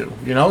want to.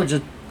 It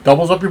just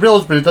doubles up your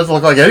bills, but it doesn't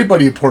look like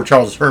anybody in Port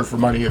Charles is hurting for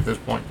money at this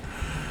point.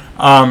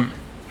 All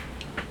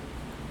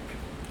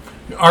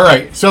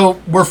right, so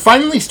we're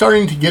finally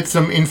starting to get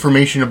some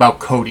information about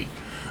Cody.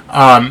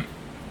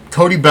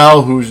 Cody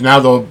Bell, who's now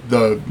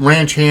the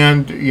ranch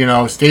hand,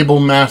 stable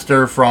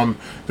master from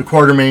the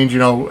Quartermains.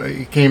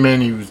 He came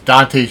in, he was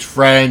Dante's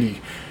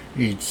friend.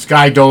 He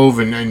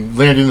skydove and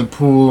landed in the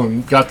pool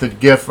and got the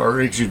gif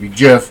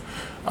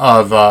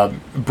of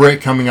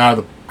Britt coming out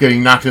of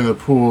getting knocked into the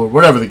pool, or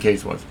whatever the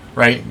case was.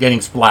 right?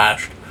 Getting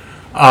splashed.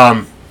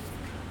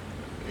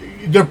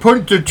 They're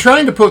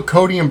trying to put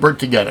Cody and Britt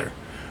together.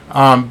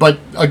 But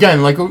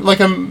again,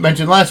 like I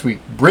mentioned last week,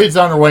 Britt's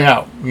on her way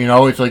out. You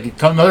know, it's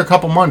like another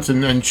couple months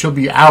and she'll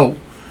be out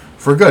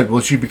for good. Will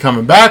she be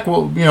coming back?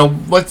 Well, you know,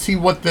 let's see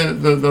what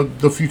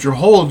the future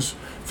holds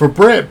for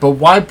Britt. But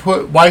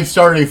why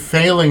start a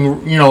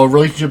failing, you know, a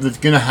relationship that's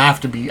gonna have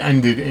to be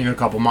ended in a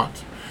couple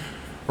months,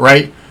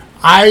 right?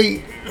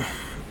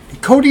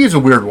 Cody is a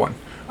weird one.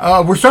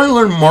 We're starting to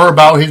learn more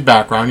about his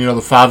background. You know,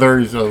 the father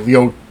is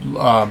Leopold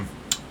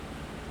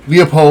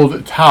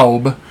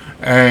Taub,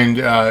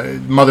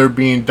 and mother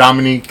being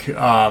Dominique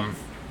Taub,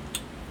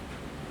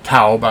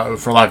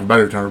 for lack of a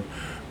better term.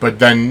 But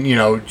then, you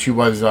know, she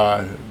was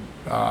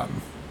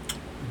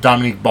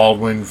Dominique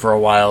Baldwin for a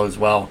while as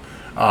well,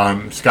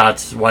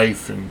 Scott's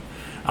wife.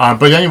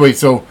 But anyway,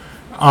 so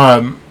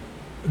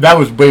that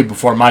was way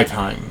before my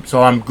time.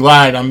 So I'm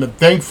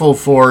thankful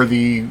for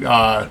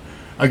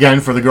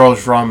again, for the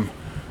girls from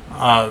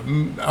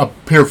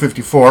Pier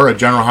 54, a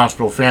General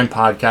Hospital fan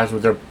podcast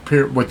with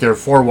their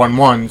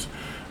 411s,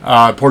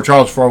 Port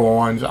Charles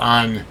 411s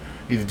on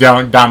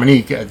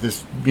Dominique at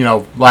this, you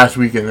know, last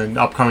week, and then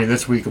upcoming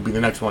this week will be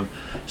the next one.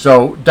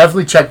 So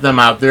definitely check them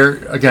out.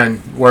 They're, again,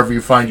 wherever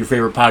you find your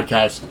favorite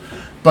podcast.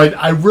 But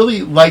I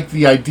really like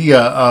the idea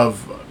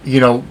of, you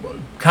know,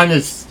 kind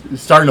of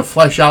starting to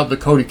flesh out the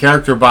Cody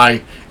character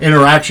by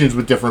interactions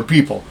with different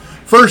people.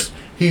 First,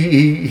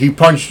 he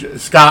punched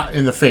Scott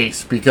in the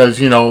face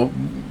because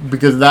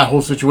of that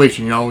whole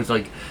situation. You know, it's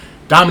like,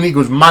 Dominique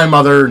was my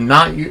mother,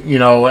 not you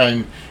know,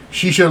 and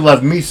she should have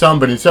left me some,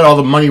 but instead all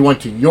the money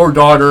went to your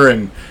daughter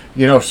and,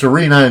 you know,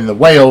 Serena and the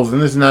whales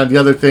and this and that and the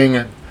other thing.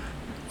 And,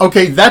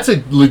 okay, that's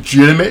a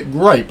legitimate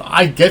gripe.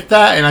 I get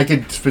that, and I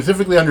could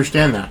specifically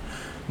understand that.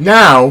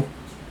 Now,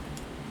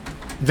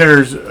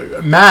 there's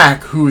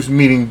Mac who's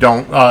meeting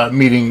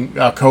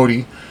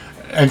Cody.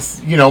 And,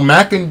 you know,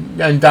 Mac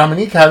and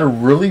Dominique had a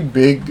really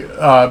big,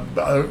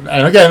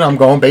 and again, I'm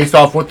going based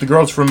off what the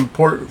girls from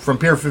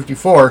Pier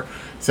 54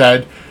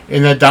 said,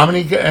 in that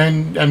Dominique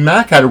and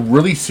Mac had a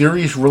really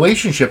serious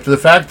relationship, to the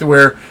fact that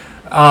where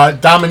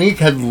Dominique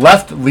had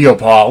left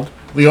Leopold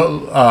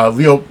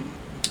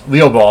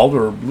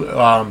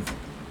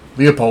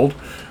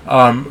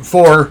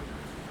for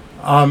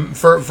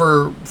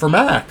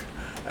Mac.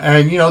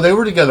 And, you know, they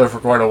were together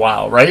for quite a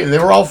while, right? And they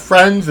were all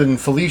friends, and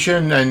Felicia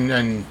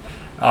and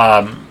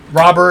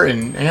Robert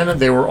and Anna,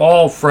 they were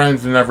all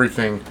friends and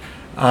everything.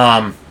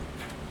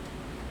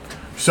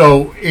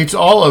 So it's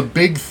all a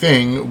big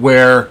thing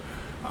where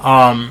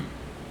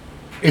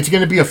it's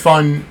going to be a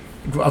fun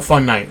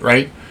night,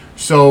 right?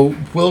 So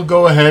we'll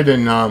go ahead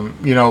and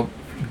you know,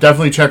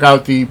 definitely check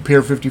out the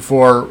Pier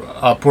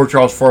 54 Port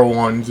Charles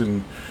 401s,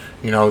 and,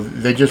 you know,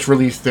 they just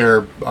released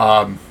their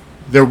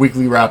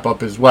weekly wrap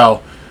up as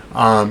well.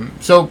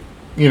 So,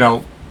 you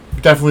know,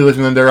 definitely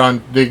listen to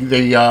them.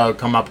 They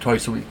come up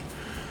twice a week.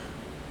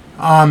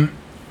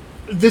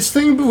 This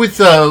thing with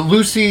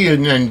Lucy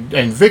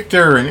and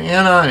Victor and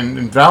Anna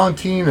and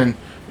Valentine, and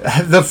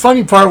the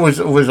funny part was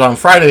on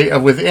Friday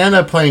with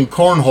Anna playing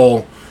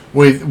cornhole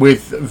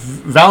with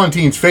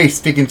Valentine's face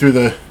sticking through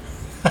the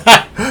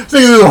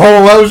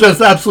hole. That was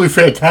just absolutely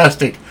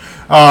fantastic.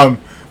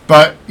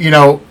 But, you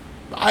know,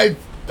 I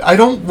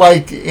don't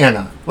like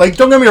Anna. Like,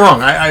 don't get me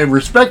wrong, I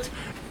respect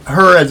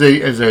her as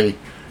a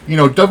you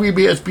know,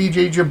 WBSB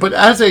agent, but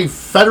as a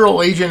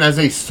federal agent, as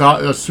a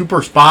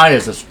super spy,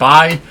 as a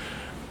spy,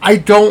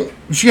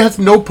 she has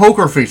no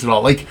poker face at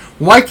all. Like,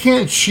 why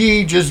can't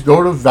she just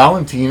go to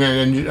Valentine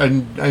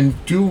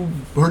and do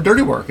her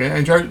dirty work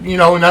and try, you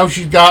know? Now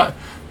she's got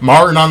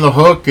Martin on the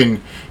hook,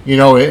 and, you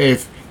know,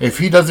 if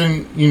he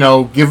doesn't, you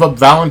know, give up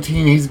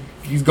Valentine,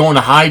 he's going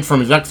to hide from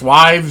his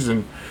ex-wives,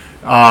 and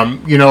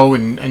you know,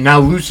 and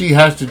now Lucy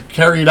has to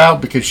carry it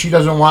out because she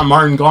doesn't want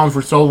Martin gone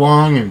for so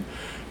long, and,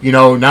 you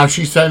know, now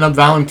she's setting up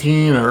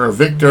Valentine or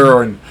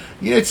Victor, and,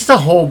 you know, it's just a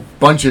whole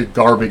bunch of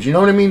garbage. You know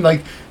what I mean?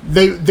 Like,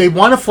 they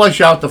want to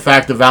flesh out the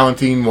fact that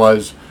Valentine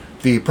was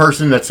the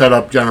person that set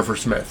up Jennifer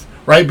Smith,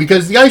 right?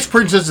 Because the Ice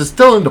Princess is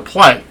still into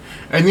play,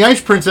 and the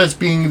Ice Princess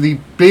being the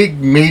big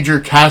major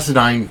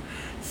Cassadine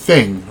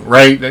thing,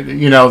 right?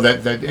 You know,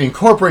 that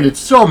incorporated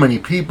so many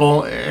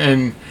people,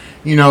 and,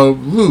 you know,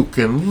 Luke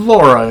and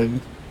Laura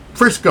and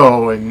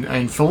Frisco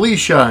and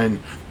Felicia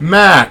and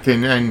Mac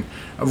and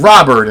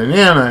Robert and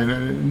Anna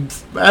and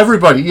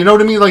everybody, you know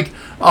what I mean? Like,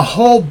 a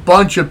whole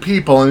bunch of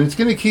people, and it's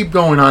going to keep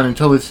going on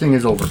until this thing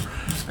is over.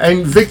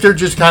 And Victor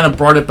just kind of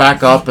brought it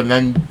back up, and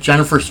then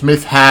Jennifer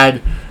Smith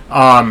had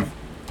it,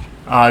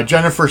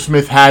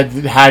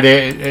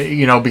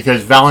 you know,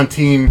 because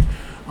Valentine,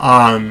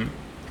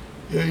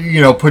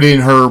 you know, put in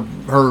her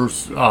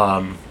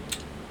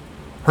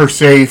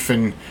safe,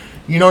 and,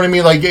 you know what I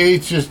mean? Like,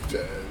 it's just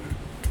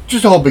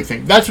a whole big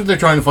thing. That's what they're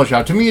trying to flesh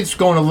out. To me, it's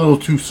going a little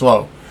too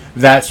slow.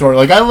 That story,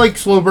 like, I like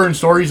slow burn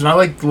stories and I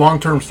like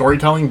long-term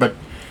storytelling, but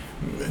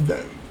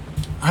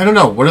I don't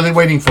know, what are they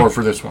waiting for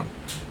this one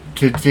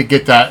to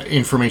get that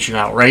information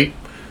out, right?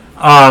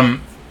 And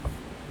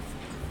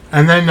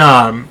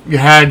then you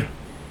had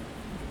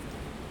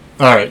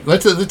All right,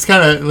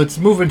 let's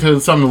move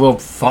into something a little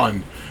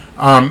fun.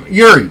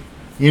 Yuri,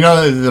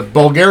 the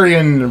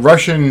Bulgarian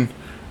Russian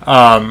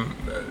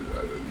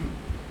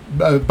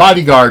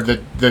bodyguard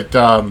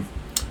that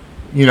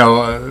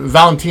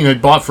Valentin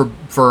had bought for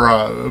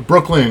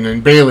Brooklyn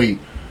and Bailey,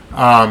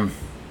 and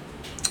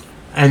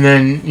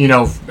then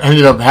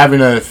ended up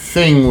having a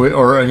thing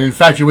or an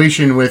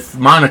infatuation with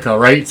Monica,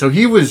 right? So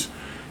he was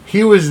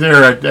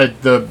there at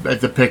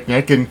the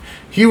picnic, and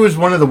he was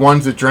one of the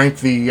ones that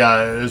drank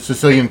the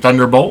Sicilian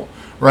Thunderbolt,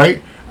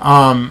 right?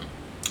 I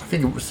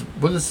think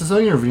was it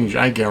Sicilian or Venetian?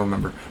 I can't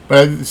remember,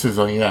 but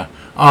Sicilian, yeah.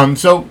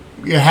 So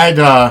you had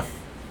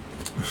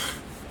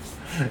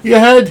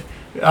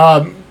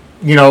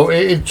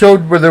it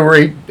showed where there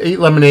were eight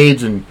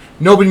lemonades, and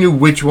nobody knew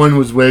which one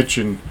was which,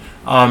 and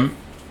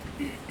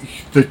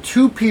the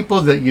two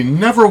people that you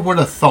never would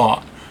have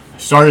thought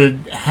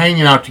started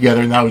hanging out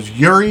together, and that was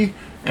Yuri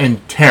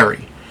and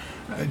Terry.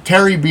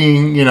 Terry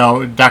being,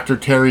 Dr.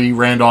 Terry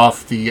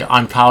Randolph, the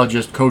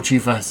oncologist,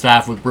 co-chief of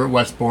staff with Britt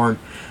Westbourne,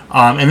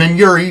 and then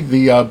Yuri,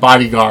 the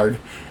bodyguard.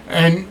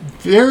 And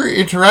their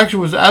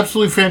interaction was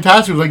absolutely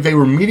fantastic. It was like they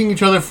were meeting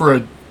each other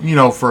for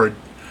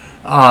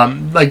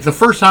like the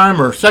first time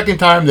or second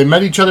time. They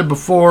met each other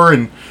before,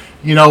 and,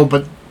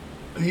 but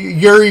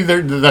Yuri,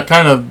 the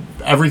kind of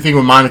everything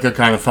with Monica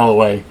kind of fell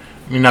away.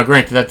 I mean, now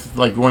granted, that's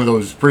like one of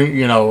those,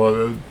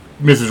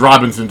 Mrs.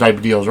 Robinson type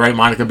of deals, right?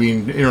 Monica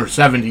being in her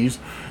 70s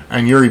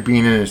and Yuri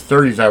being in his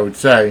 30s, I would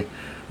say,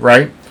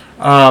 right?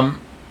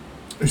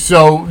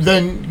 So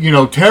then,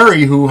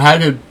 Terry, who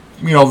had a,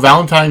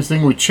 Valentine's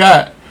thing with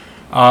Chet,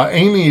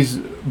 Amy's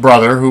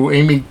brother, who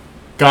Amy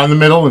got in the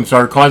middle and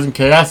started causing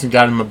chaos and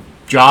got him a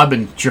job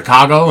in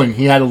Chicago, and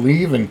he had to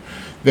leave, and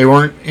they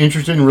weren't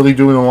interested in really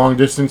doing a long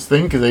distance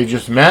thing because they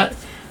just met.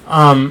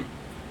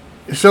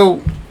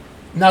 So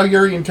now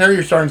Yuri and Terry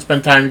are starting to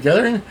spend time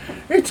together, and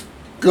it's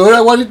good. I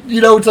wanted,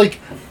 it's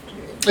like,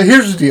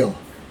 here's the deal.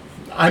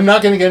 I'm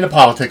not going to get into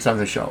politics on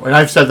this show, and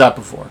I've said that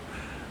before.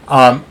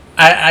 I'm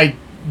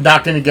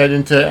not going to get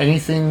into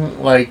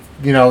anything like,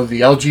 the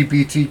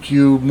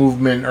LGBTQ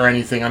movement or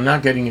anything. I'm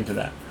not getting into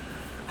that.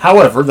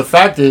 However, the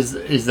fact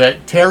is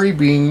that Terry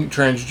being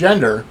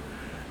transgender,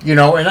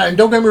 and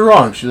don't get me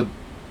wrong, she's a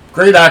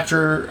great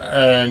actor,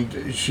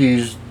 and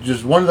she's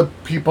just one of the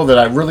people that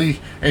I really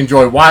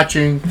enjoy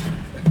watching.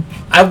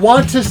 I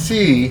want to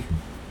see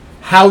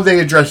how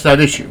they address that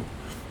issue.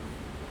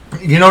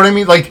 You know what I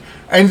mean? Like,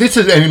 and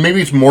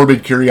maybe it's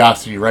morbid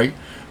curiosity, right?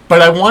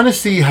 But I want to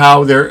see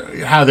how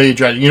they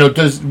address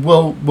it.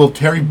 Will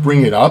Terry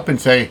bring it up and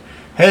say,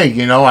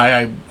 hey,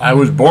 I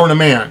was born a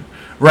man,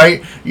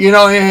 right?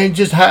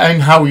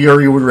 And how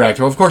Yuri would react.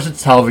 Well, of course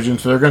it's television,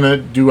 so they're gonna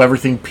do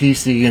everything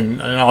PC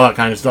and all that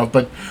kind of stuff.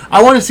 But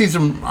I want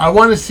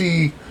to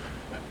see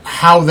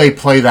how they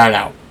play that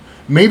out.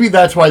 Maybe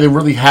that's why they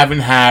really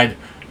haven't had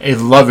a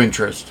love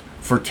interest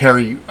for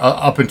Terry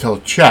up until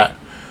Chet.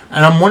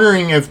 And I'm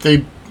wondering if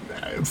they,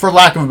 for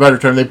lack of a better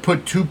term, they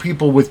put two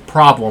people with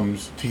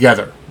problems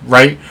together,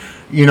 right?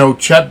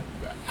 Chet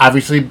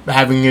obviously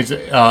having his,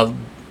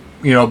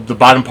 the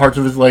bottom parts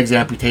of his legs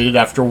amputated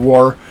after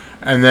war,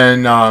 and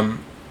then,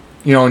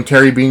 and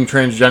Terry being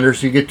transgender,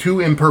 so you get two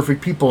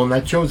imperfect people, and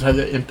that shows how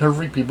the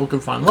imperfect people can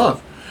find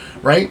love,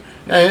 right?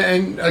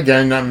 And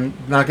again, I'm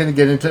not going to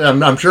get into.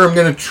 I'm sure I'm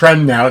going to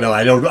trend now. No,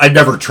 I don't. I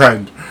never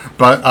trend,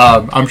 but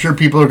I'm sure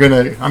people are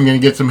gonna. I'm going to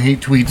get some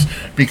hate tweets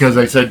because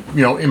I said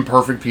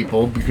imperfect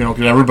people.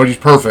 Because everybody's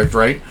perfect,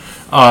 right?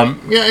 And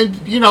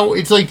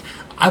it's like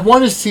I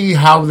want to see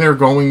how they're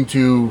going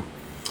to,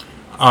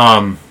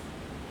 get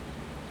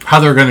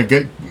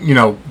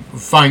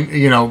find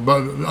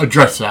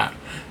address that.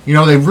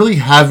 They really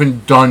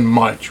haven't done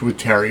much with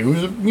Terry.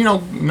 Who's,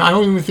 I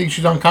don't even think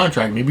she's on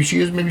contract. Maybe she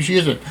is, maybe she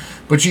isn't.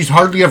 But she's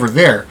hardly ever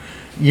there.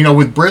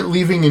 With Britt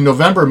leaving in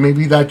November,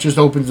 maybe that just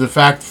opens the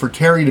fact for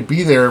Terry to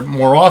be there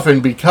more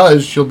often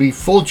because she'll be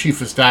full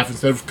chief of staff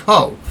instead of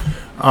co.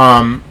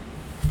 Or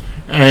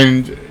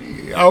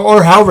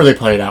however they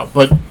play it out.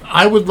 But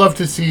I would love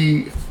to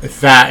see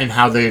that and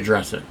how they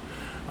address it.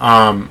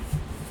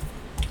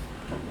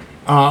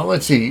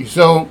 Let's see.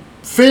 So,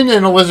 Finn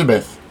and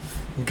Elizabeth.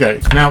 Okay,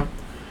 now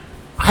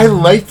I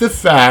like the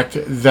fact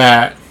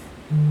that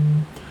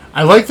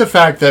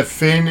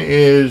Finn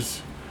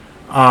is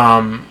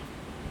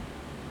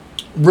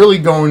really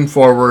going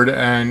forward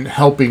and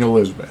helping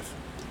Elizabeth,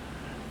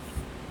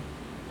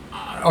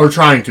 or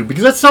trying to,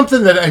 because that's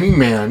something that any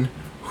man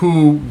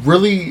who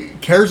really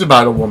cares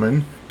about a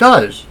woman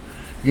does.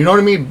 You know what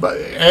I mean? But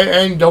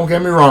and don't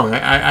get me wrong,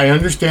 I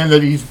understand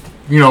that he's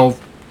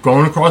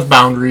going across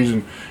boundaries,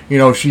 and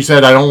she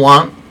said, I don't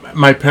want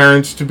my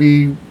parents to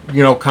be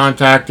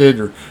contacted,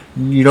 or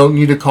you don't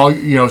need to call,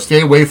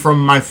 stay away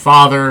from my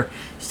father,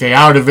 stay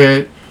out of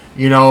it,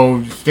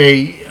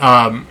 stay,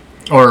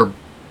 or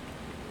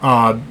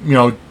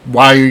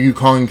why are you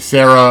calling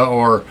Sarah,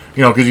 or,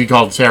 because he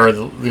called Sarah,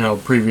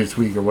 previous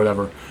week or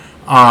whatever.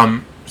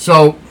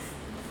 So,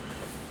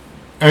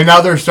 and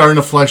now they're starting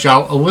to flesh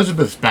out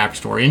Elizabeth's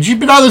backstory, and she's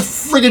been on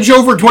this friggin'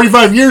 show for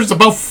 25 years, it's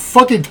about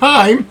fucking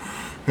time,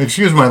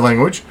 excuse my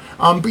language.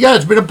 But yeah,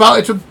 it's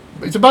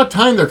about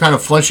time they're kind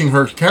of fleshing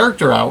her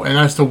character out and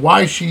as to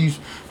why she's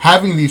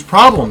having these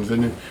problems.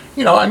 And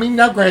I mean,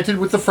 now granted,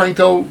 with the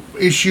Franco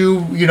issue,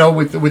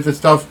 with the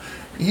stuff,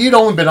 he'd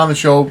only been on the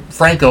show,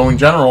 Franco in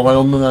general, had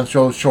only been on the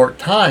show a short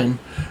time,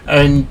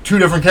 and two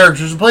different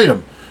characters have played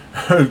him.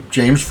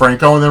 James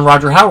Franco and then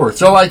Roger Howard.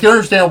 So I can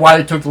understand why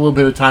it took a little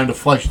bit of time to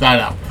flesh that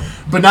out.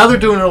 But now they're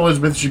doing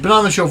Elizabeth. She's been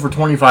on the show for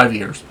 25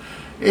 years.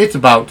 It's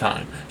about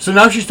time. So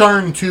now she's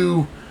starting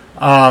to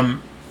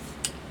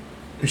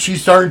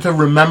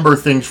remember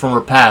things from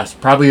her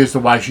past, probably as to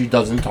why she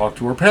doesn't talk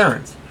to her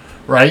parents,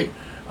 right?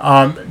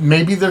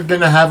 Maybe they're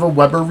going to have a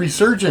Weber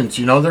resurgence.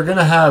 They're going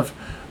to have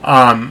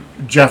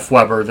Jeff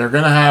Weber. They're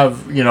going to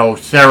have,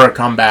 Sarah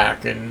come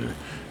back and,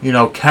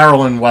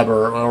 Carolyn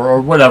Weber or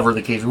whatever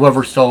the case,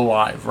 whoever's still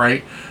alive,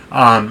 right?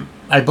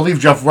 I believe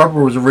Jeff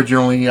Weber was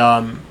originally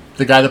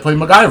the guy that played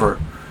MacGyver,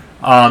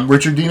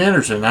 Richard Dean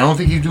Anderson. I don't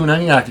think he's doing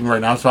any acting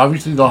right now, so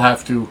obviously they'll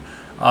have to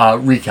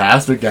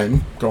recast,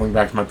 again, going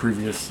back to my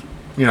previous,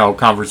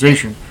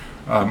 conversation,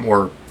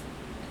 or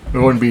it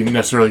wouldn't be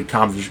necessarily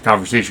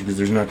conversation because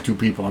there's not two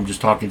people. I'm just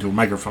talking to a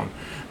microphone.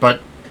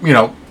 But,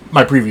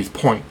 my previous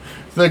point.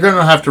 So they're going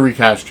to have to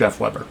recast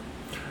Jeff Weber.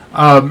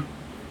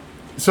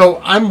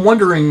 So I'm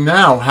wondering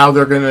now how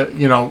they're going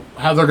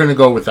to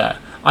go with that.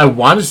 I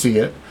want to see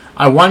it.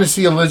 I want to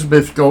see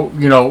Elizabeth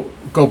go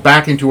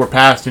back into her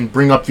past and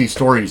bring up these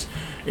stories.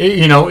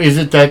 Is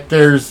it that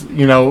there's, I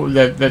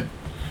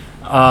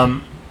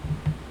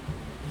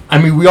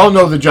mean, we all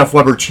know that Jeff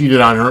Weber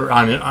cheated on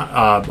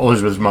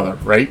Elizabeth's mother,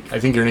 right? I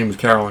think her name is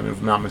Carolyn,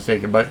 if I'm not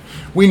mistaken. But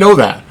we know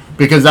that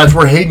because that's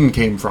where Hayden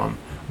came from,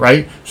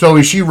 right? So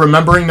is she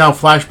remembering now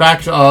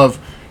flashbacks of,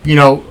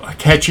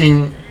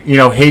 catching,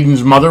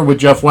 Hayden's mother with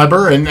Jeff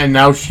Weber, and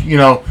now,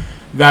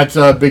 that's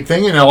a big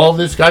thing, and all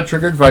this got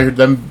triggered by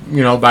them,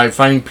 by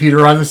finding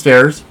Peter on the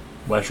stairs.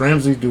 Wes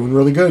Ramsey's doing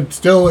really good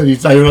still, and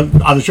he's not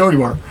even on the show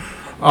anymore.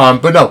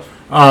 But no,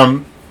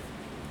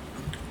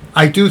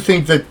 I do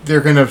think that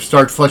they're going to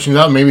start fleshing it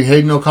out. Maybe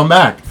Hayden will come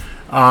back.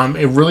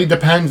 It really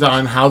depends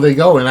on how they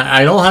go, and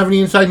I don't have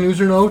any inside news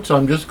or notes.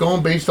 I'm just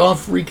going based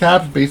off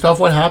recaps, based off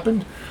what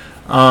happened.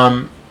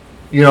 Earlier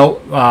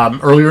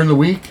in the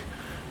week.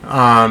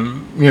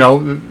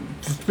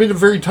 It's been a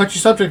very touchy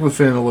subject with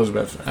Finn and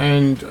Elizabeth,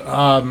 and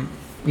I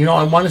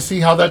want to see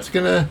how that's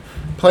going to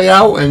play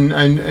out, and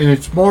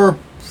it's more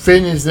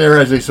Finn is there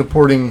as a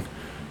supporting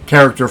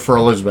character for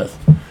Elizabeth,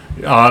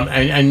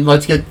 and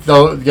let's get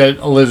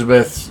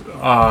Elizabeth's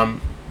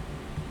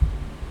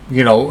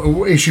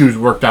issues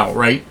worked out,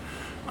 right?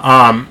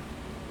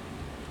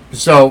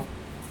 So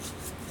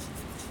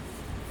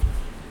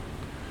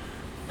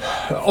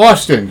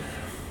Austin.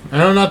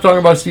 And I'm not talking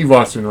about Steve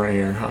Austin right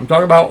here. I'm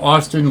talking about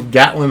Austin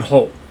Gatlin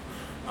Holt.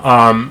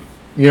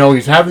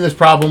 He's having this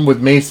problem with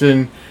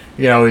Mason,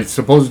 his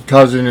supposed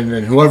cousin, and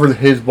then whoever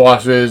his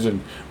boss is,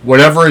 and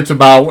whatever it's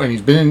about. And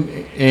he's been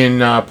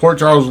in Port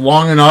Charles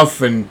long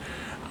enough, and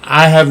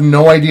I have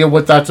no idea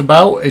what that's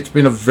about. It's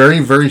been a very,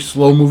 very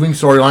slow-moving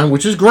storyline,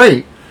 which is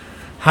great.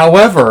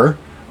 However,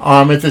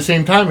 at the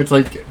same time, it's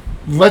like,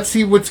 let's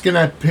see what's going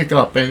to pick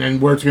up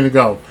and where it's going to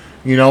go.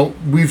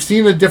 We've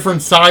seen a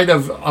different side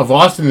of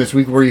Austin this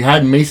week where he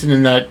had Mason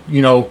in that,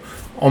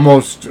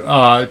 almost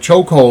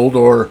chokehold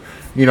or,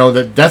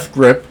 the death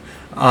grip,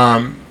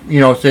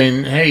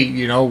 saying,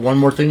 hey, one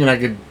more thing and I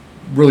could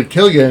really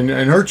kill you and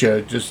hurt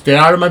you. Just stay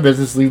out of my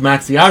business, leave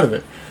Maxie out of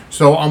it.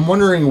 So I'm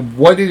wondering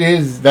what it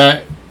is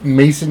that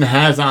Mason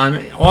has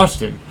on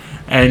Austin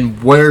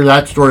and where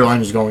that storyline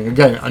is going.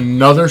 Again,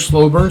 another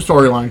slow burn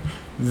storyline.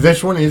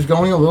 This one is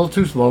going a little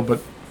too slow, but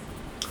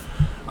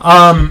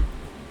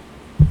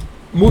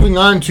moving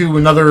on to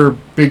another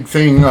big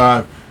thing,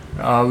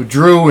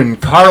 Drew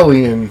and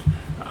Carly, and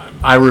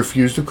I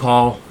refuse to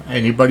call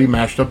anybody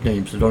mashed up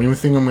names. I don't even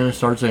think I'm going to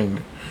start saying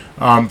it.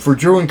 For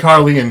Drew and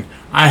Carly, and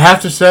I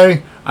have to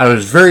say, I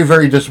was very,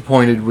 very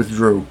disappointed with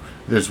Drew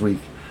this week.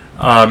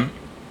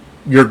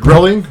 You're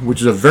grilling,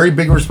 which is a very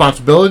big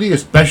responsibility,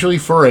 especially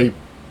for a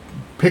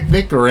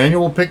picnic or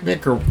annual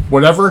picnic or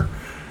whatever,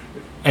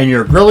 and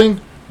you're grilling.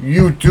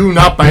 You do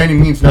not by any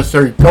means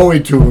necessarily go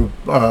into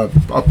a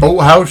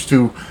boathouse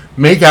to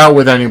make out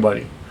with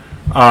anybody.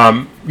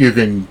 You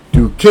can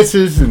do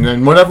kisses and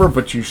then whatever,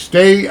 but you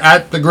stay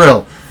at the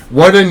grill.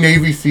 What a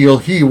Navy SEAL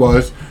he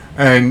was,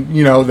 and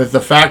that the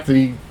fact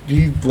that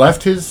he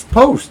left his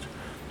post.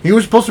 He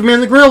was supposed to man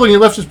the grill, and he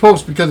left his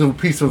post because of a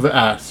piece of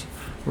ass,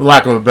 for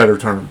lack of a better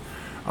term.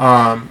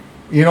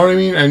 You know what I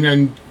mean?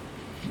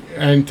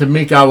 And to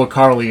make out with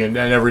Carly and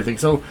everything.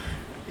 So,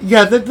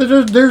 yeah,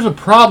 there's a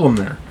problem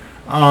there.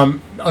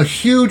 A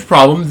huge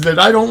problem that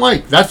I don't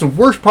like. That's the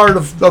worst part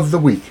of the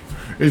week.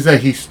 Is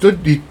that he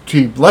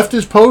left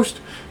his post.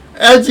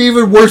 That's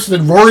even worse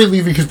than Rory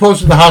leaving his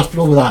post in the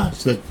hospital with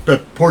us.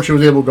 That Portia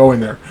was able to go in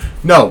there.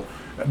 No,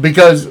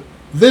 because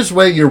this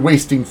way you're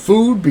wasting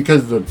food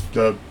because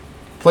the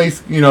place,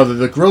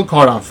 the grill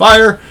caught on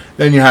fire.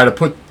 Then you had to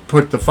put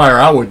the fire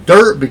out with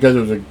dirt because it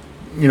was a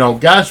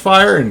gas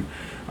fire and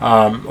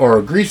or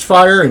a grease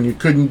fire, and you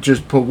couldn't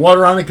just put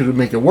water on it because it would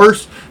make it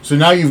worse. So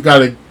now you've got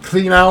to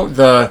clean out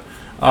the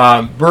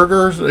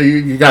burgers.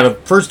 You got to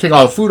first take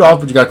all the food off,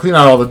 but you got to clean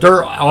out all the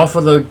dirt off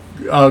of the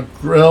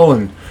grill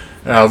and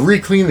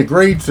re-clean the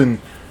grates and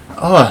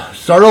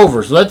start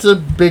over. So that's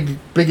the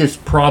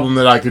biggest problem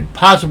that I could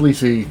possibly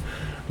see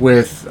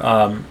with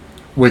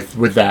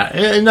that.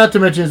 And not to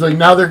mention, it's like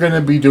now they're going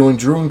to be doing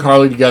Drew and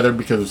Carly together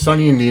because of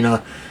Sonny and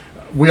Nina.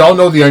 We all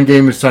know the end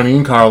game is Sonny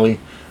and Carly.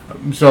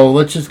 So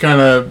let's just kind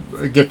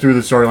of get through the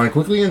storyline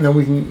quickly, and then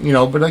we can,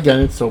 But again,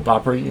 it's soap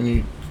opera.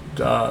 You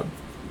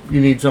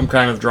need some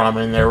kind of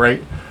drama in there,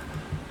 right?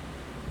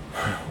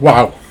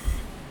 Wow.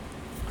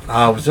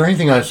 Was there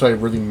anything else I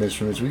really missed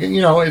from this weekend?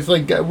 It's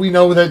like we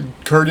know that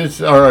Curtis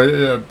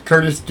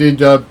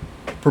did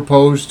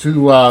propose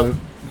to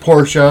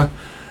Portia.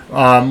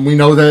 We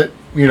know that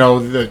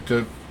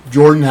that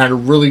Jordan had a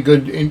really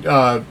good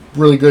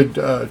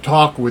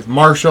talk with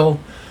Marshall.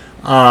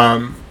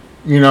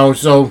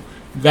 So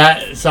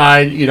that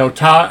side,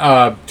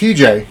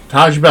 TJ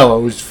Taj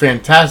Bello is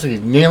fantastic.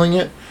 He's nailing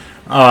it.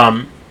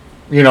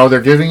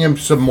 They're giving him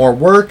some more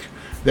work.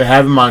 They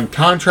have him on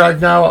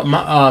contract now.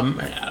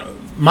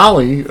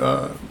 Molly,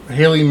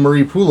 Haley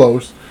Marie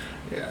Poulos,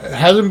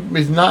 hasn't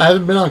been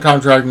on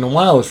contract in a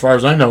while, as far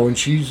as I know, and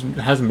she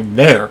hasn't been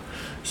there.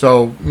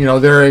 So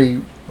they're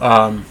a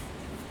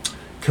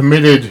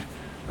committed.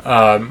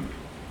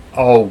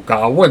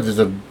 What is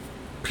a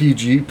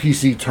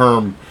PC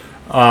term?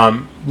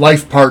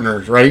 Life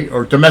partners, right,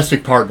 or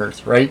domestic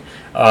partners, right?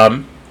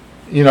 So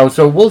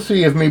we'll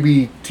see if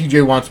maybe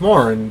TJ wants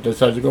more and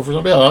decides to go for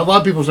somebody else. A lot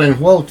of people are saying,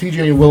 well,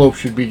 TJ and Willow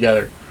should be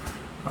together.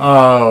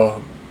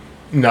 No.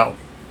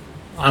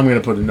 I'm going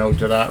to put a note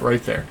to that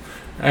right there.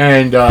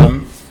 And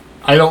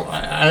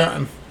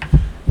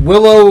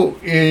Willow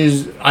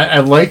is, I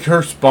like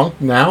her spunk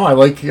now. I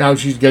like how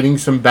she's getting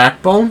some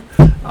backbone.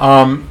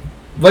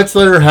 Let's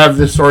let her have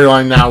this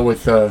storyline now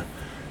with,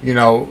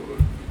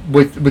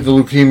 with the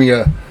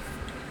leukemia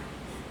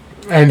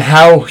and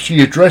how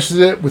she addresses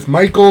it with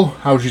Michael,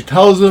 how she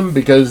tells him,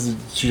 because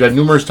she's had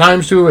numerous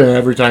times to, and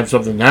every time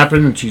something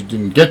happened and she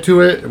didn't get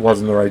to it, it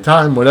wasn't the right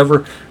time,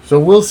 whatever. So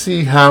we'll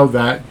see how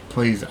that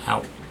plays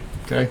out.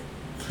 Okay?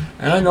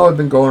 And I know I've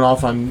been going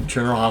off on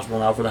General Hospital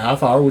now for the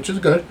half hour, which is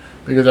good,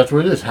 because that's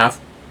what it is. Half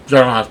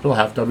General Hospital,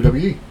 half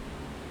WWE.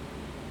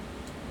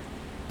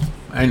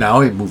 And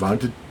now we move on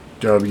to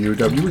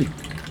WWE.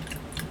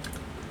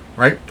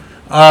 Right?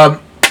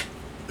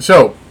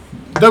 So,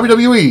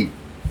 WWE,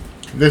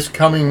 this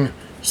coming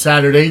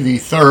Saturday, the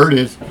 3rd,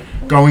 is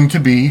going to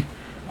be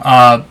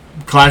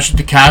Clash at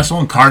the Castle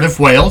in Cardiff,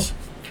 Wales.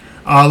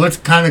 Let's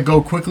kind of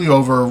go quickly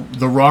over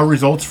the Raw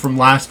results from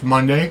last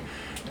Monday.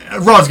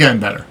 Raw's getting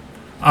better.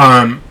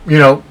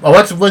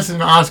 Alexa Bliss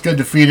and Asuka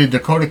defeated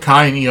Dakota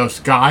Kai and Io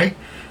Sky.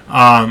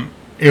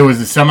 It was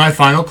the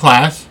semifinal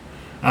clash,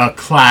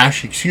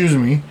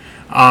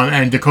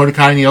 and Dakota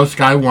Kai and Io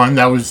Sky won.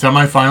 That was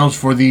semifinals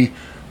for the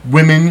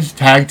Women's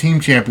Tag Team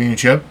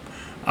Championship.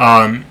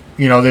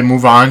 They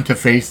move on to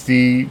face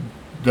to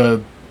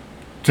the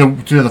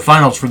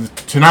finals for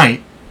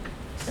tonight,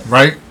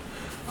 right?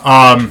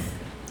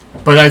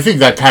 But I think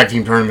that tag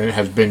team tournament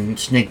has been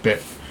snake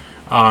bit.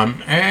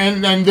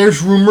 And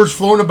there's rumors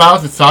floating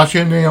about that Sasha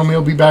and Naomi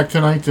will be back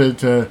tonight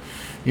to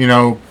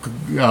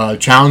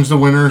challenge the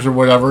winners or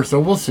whatever. So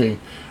we'll see.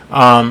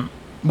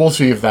 We'll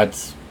see if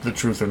that's the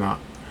truth or not.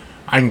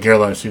 I can care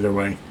less either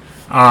way.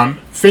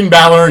 Finn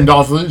Balor and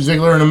Dolph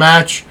Ziggler in a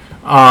match.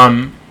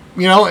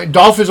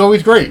 Dolph is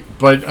always great,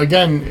 but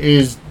again,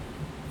 is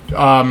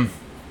Dolph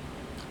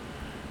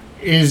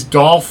is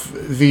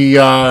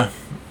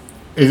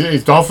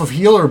Dolph a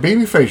heel or a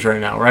babyface right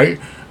now, right?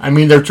 I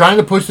mean, they're trying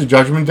to push the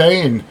Judgment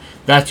Day, and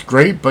that's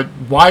great, but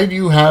why do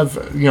you have,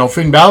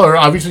 Finn Balor?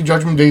 Obviously,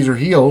 Judgment Days are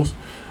heels,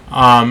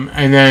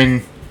 and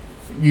then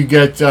you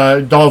get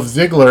Dolph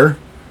Ziggler.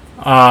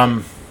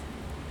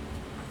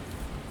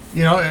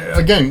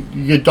 Again,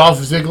 you get Dolph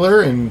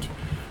Ziggler, and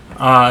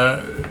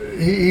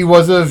he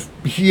was a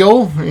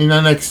heel in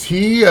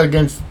NXT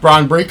against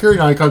Braun Breaker.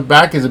 Now he comes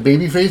back as a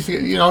babyface.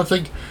 It's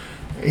like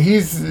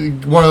he's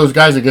one of those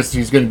guys. I guess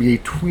he's going to be a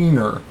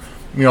tweener.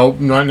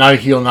 Not a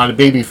heel, not a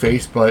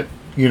babyface, but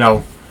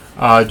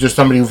just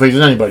somebody who faces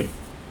anybody.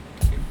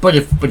 But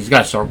he's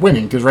got to start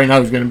winning, because right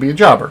now he's going to be a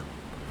jobber.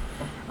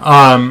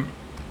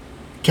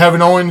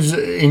 Kevin Owens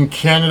in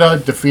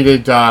Canada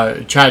defeated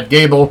Chad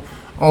Gable.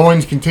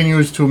 Owens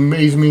continues to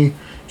amaze me,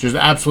 just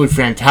absolutely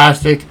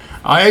fantastic.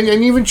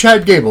 And even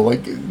Chad Gable,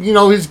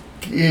 his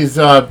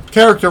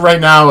character right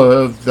now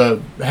of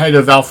the head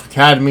of Alpha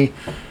Academy,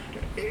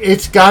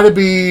 it's got to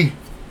be.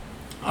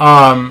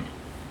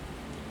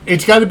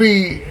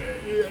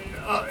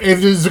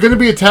 If there's going to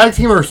be a tag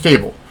team or a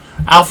stable,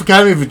 Alpha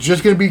Academy. If it's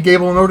just going to be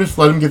Gable and Otis,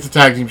 let them get the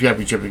tag team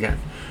championship again.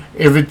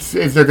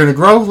 If they're going to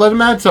grow, let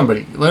them add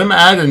somebody. Let them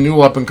add a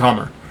new up and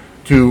comer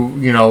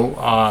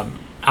to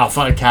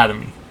Alpha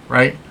Academy,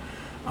 right?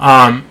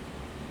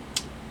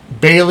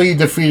 Bayley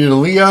defeated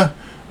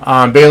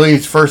Aaliyah.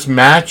 Bayley's first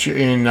match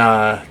in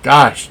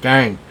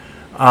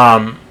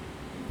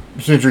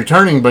since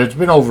returning, but it's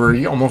been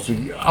almost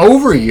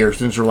over a year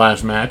since her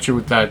last match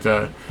with that.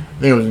 I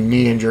think it was a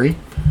knee injury.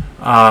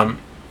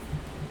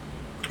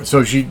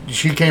 So she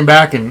came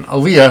back, and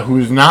Aaliyah, who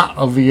is not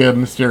Aaliyah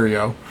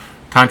Mysterio,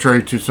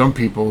 contrary to some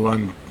people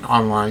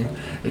online,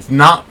 it's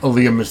not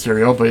Aaliyah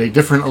Mysterio, but a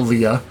different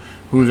Aaliyah,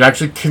 who is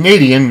actually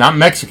Canadian, not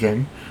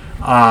Mexican.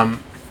 Aaliyah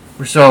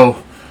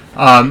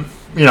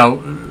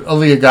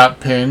got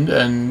pinned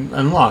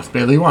and lost.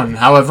 Bayley won.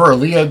 However,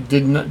 Aaliyah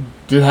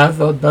did have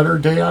a better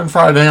day on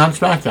Friday on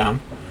SmackDown.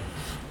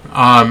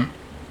 All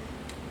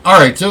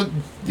right, so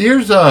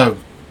here's a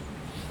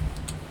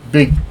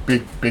big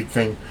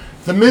thing.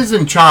 The Miz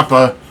and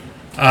Ciampa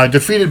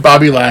defeated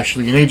Bobby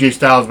Lashley and AJ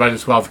Styles by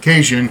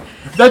disqualification.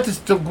 That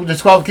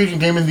disqualification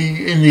came in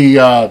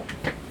the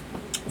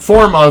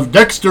form of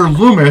Dexter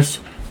Lumis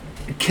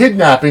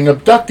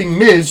abducting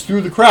Miz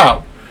through the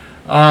crowd.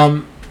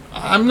 I'm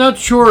not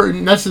sure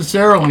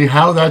necessarily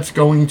how that's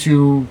going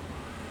to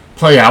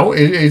play out.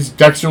 Is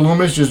Dexter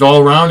Lumis just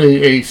all around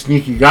a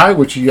sneaky guy,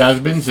 which he has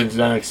been since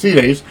NXT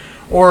days,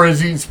 or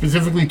is he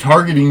specifically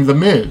targeting The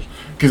Miz?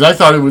 Because I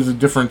thought it was a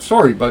different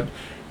story, but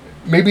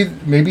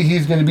maybe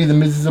he's going to be The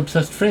Miz's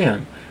obsessed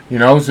fan,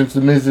 since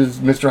The Miz is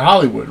Mr.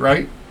 Hollywood,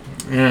 right?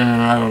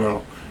 Yeah, I don't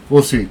know.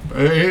 We'll see.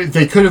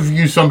 They could have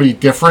used somebody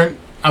different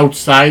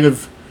outside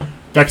of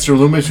Dexter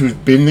Lumis who's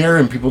been there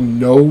and people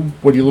know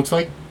what he looks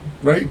like,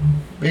 right?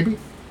 Maybe?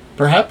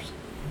 Perhaps?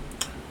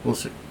 We'll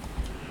see.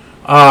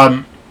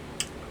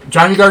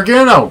 Johnny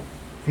Gargano.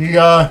 He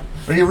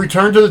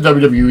returned to the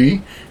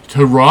WWE,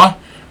 to Raw.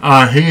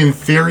 He, in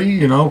theory,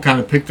 kind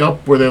of picked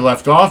up where they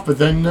left off, but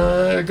then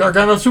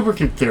Gargano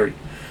superkick theory.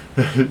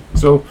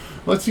 So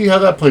let's see how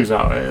that plays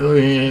out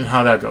and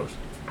how that goes.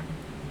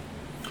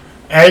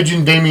 Edge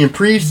and Damian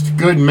Priest,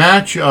 good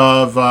match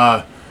of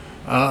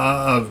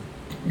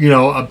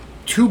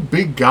two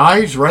big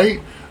guys, right?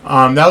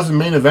 That was the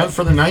main event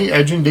for the night.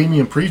 Edge and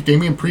Damian Priest.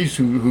 Damian Priest,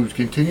 who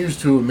continues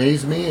to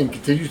amaze me and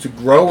continues to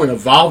grow and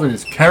evolve in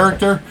his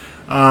character.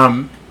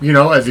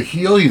 As a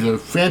heel, he's a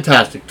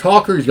fantastic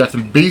talker. He's got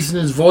some bass in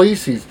his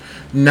voice. He's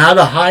not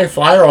a high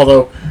flyer,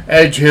 although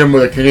Edge hit him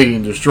with a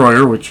Canadian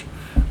Destroyer, which,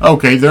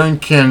 okay, they're in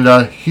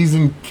Canada. He's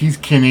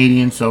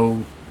Canadian,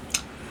 so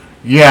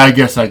yeah, I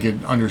guess I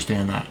could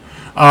understand that.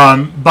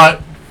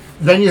 But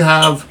then you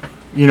have,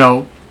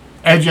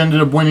 Edge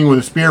ended up winning with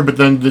a spear, but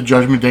then the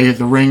Judgment Day hit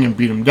the ring and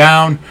beat him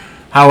down.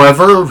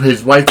 However,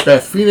 his wife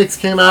Beth Phoenix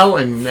came out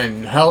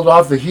and held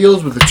off the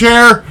heels with a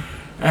chair,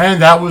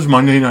 and that was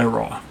Monday Night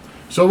Raw.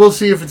 So we'll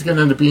see if it's going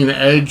to end up being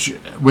Edge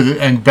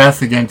and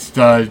Beth against,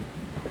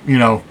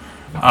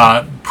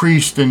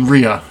 Priest and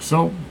Rhea.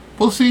 So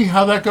we'll see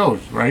how that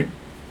goes, right?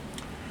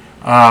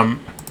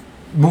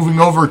 Moving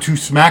over to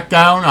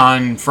SmackDown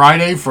on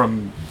Friday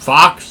from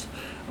Fox.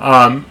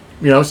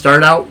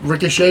 Started out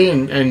Ricochet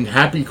and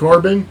Happy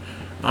Corbin.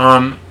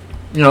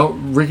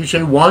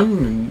 Ricochet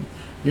won. And,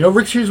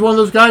 Ricochet's one of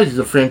those guys. He's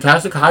a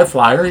fantastic high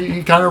flyer.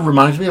 He kind of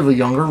reminds me of a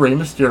younger Rey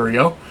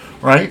Mysterio,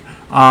 right?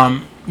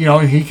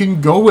 He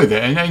can go with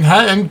it.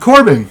 And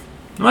Corbin,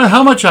 no matter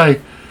how much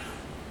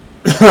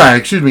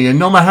excuse me, and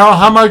no matter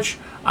how much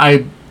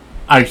I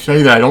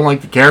say that I don't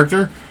like the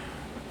character,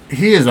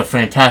 he is a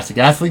fantastic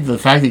athlete. The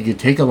fact that he could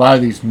take a lot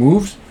of these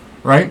moves,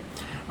 right?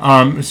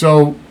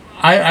 So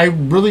I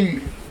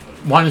really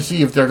want to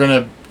see if they're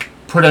going to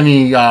put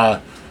anything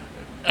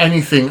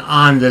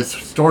on this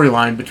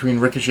storyline between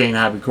Ricochet and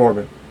Happy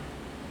Corbin.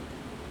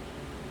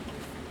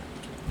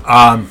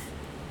 Karrion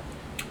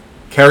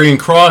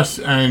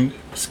Kross and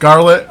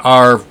Scarlett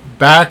are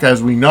back,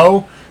 as we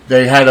know.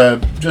 They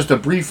had just a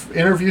brief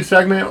interview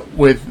segment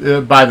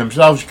by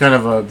themselves, kind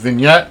of a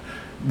vignette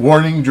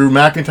warning Drew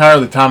McIntyre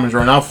the time has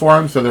run out for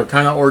him. So they're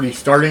kind of already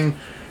starting.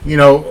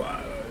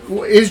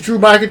 Is Drew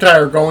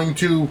McIntyre going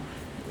to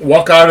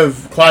walk out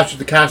of Clash at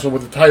the Castle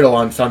with the title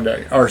on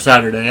Sunday or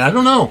Saturday? I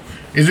don't know.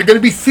 Is it going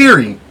to be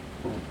Theory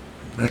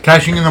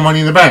cashing in the Money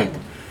in the Bank?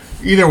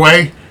 Either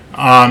way,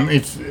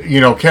 it's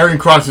Karrion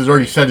Kross has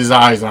already set his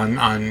eyes on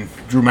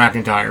Drew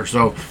McIntyre,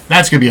 so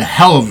that's going to be a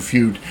hell of a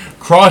feud.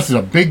 Kross is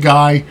a big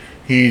guy.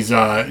 He's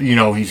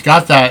he's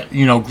got that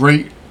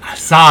great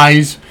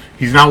size.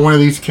 He's not one of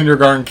these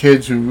kindergarten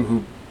kids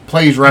who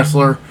plays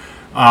wrestler.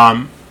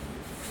 And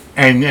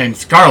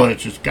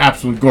Scarlett's just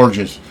absolutely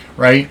gorgeous,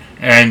 right?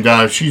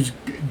 And she's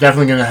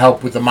definitely going to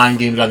help with the mind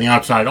games on the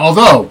outside.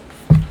 Although,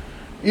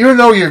 even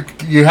though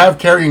you have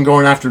Karrion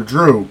going after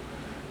Drew,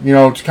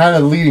 it's kind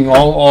of leading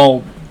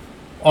all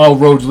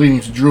roads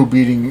leading to Drew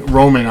beating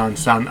Roman on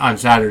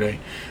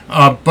Saturday.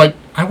 But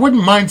I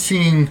wouldn't mind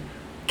seeing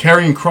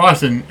Karrion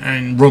Kross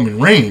and Roman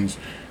Reigns,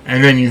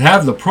 and then you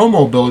have the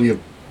promo ability of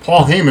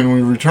Paul Heyman when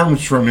he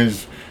returns from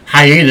his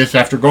hiatus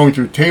after going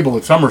through a table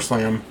at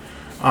SummerSlam.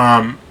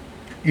 And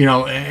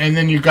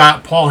then you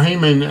got Paul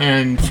Heyman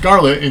and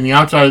Scarlett in the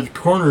outside of the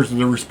corners of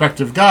the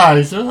respective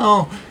guys.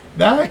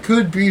 That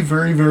could be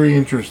very, very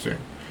interesting.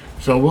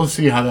 So we'll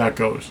see how that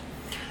goes.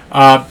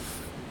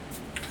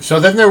 So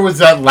then there was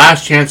that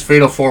last chance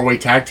fatal 4-way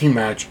tag team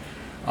match.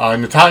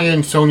 Natalya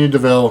and Sonya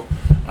Deville,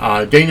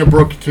 Dana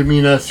Brooke,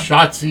 Tamina,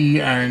 Shotzi,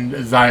 and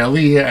Xia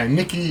Li, and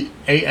Nikki,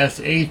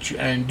 ASH,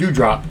 and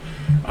Doudrop.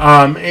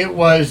 It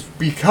was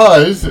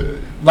because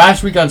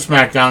last week on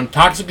SmackDown,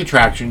 Toxic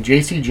Attraction,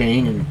 JC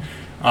Jane, and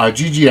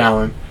Gigi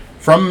Allen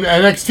from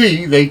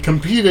NXT. They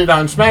competed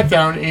on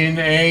SmackDown in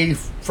a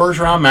first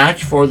round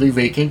match for the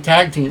vacant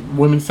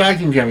women's tag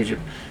team championship.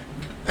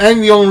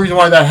 And the only reason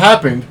why that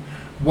happened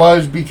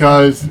was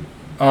because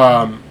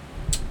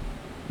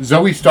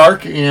Zoe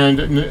Stark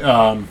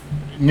and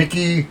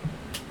Nikki,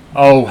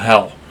 oh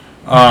hell,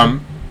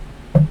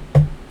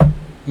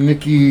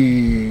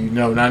 Nikki,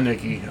 no, not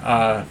Nikki,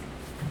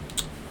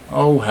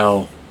 oh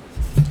hell.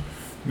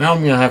 Now I'm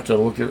going to have to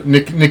look at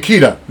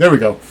Nikita. There we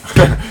go.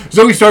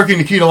 Zoe Stark and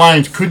Nikita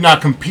Lyons could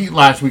not compete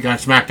last week on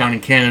SmackDown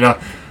in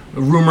Canada.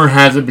 Rumor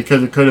has it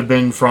because it could have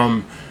been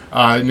from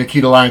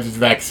Nikita Lyons'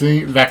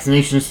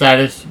 vaccination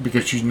status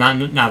because she's not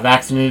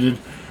vaccinated.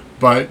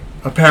 But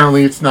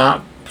apparently it's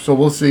not. So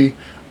we'll see.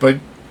 But,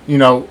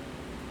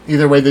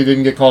 either way, they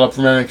didn't get called up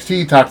from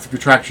NXT. Toxic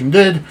Attraction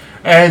did.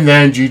 And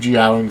then Gigi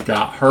Allen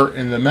got hurt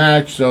in the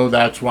match. So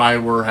that's why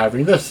we're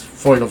having this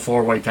Fatal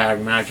 4-Way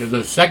Tag match. It's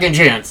the second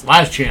chance.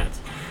 Last chance.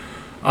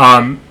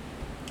 And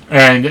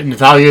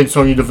Natalya and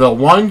Sonya Deville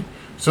won.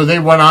 So they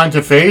went on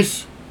to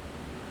face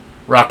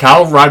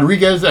Raquel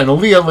Rodriguez and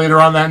Aaliyah later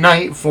on that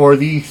night for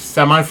the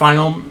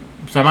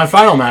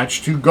semifinal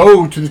match to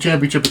go to the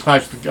championship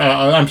clash.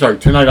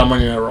 Tonight on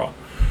Monday Night Raw.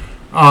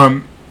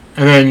 And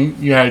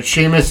then you had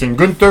Sheamus and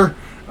Gunther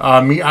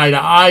meet eye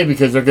to eye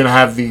because they're going to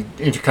have the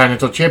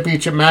Intercontinental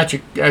Championship match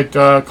at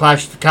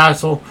Clash at the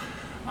Castle.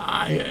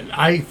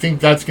 I think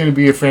that's going to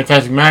be a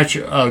fantastic match.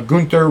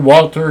 Gunther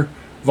Walter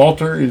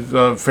is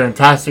a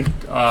fantastic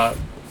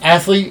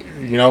athlete.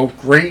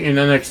 Great in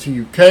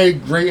NXT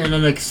UK, great in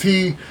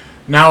NXT.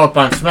 Now up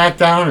on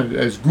SmackDown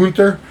as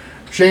Gunther.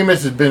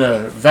 Sheamus has been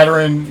a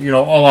veteran,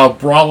 all-out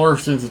brawler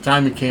since the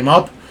time he came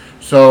up.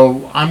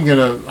 So I'm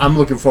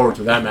looking forward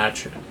to that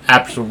match.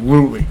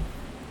 Absolutely.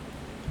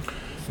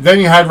 Then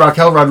you had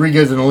Raquel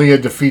Rodriguez and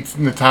Aaliyah defeat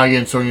Natalya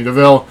and Sonya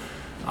Deville.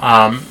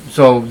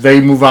 So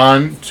they move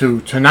on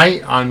to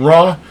tonight on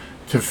Raw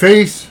to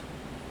face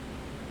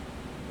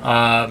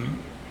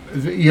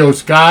Io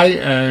Sky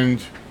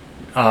and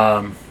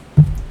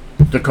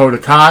Dakota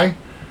Kai.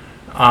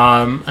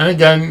 And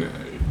again,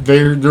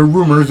 there are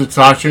rumors that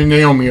Sasha and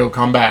Naomi will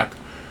come back.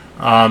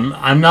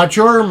 I'm not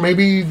sure.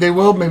 Maybe they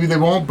will, maybe they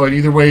won't. But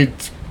either way,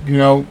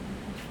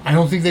 I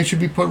don't think they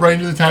should be put right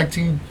into the tag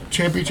team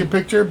championship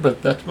picture.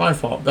 But that's my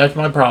fault. That's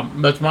my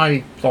problem. That's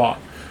my thought.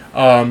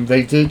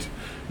 They did,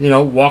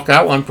 walk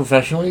out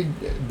unprofessionally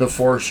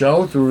before a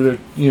show through the,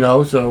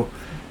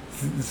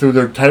 through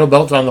their title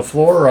belts on the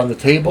floor or on the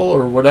table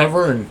or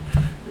whatever. And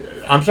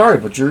I'm sorry,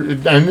 but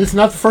and it's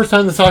not the first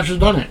time that Sasha's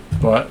done it.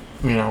 But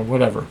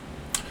whatever.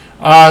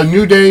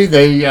 New Day,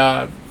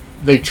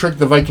 they tricked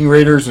the Viking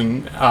Raiders,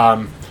 and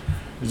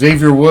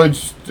Xavier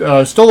Woods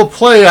stole a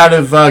play out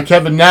of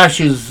Kevin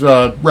Nash's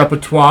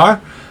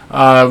repertoire.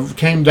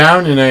 Came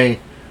down in a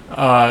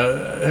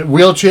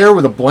wheelchair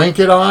with a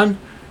blanket on,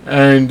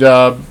 and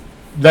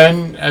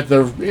then at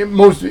the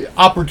most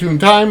opportune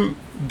time,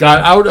 got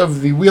out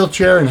of the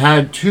wheelchair and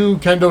had two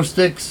kendo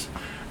sticks,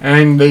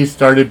 and they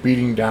started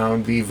beating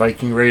down the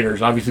Viking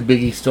Raiders. Obviously,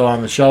 Big E's still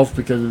on the shelf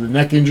because of the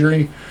neck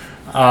injury.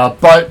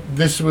 But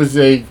this was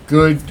a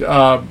good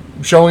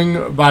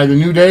showing by the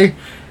New Day.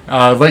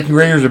 Viking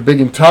Raiders are big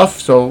and tough,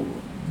 so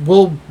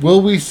will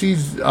we see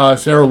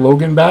Sarah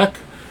Logan back?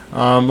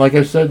 Like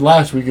I said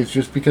last week, it's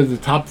just because the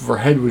top of her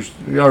head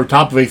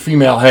top of a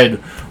female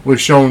head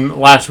was shown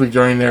last week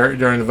during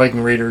the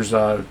Viking Raiders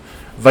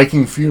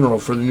Viking funeral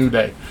for the New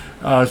Day.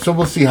 So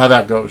we'll see how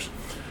that goes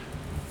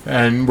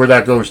and where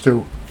that goes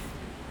to.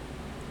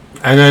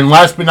 And then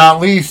last but not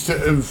least,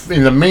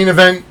 in the main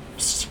event,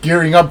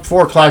 gearing up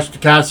for Clash at the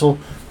Castle,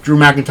 Drew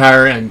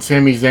McIntyre and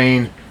Sami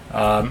Zayn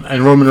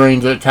and Roman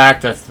Reigns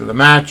attacked after the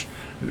match.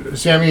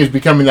 Sami is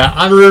becoming that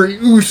honorary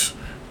Uce,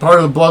 part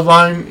of the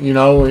bloodline,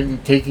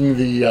 and taking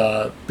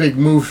the big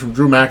moves from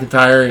Drew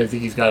McIntyre. I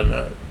think he's got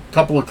a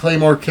couple of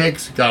Claymore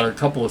kicks, got a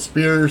couple of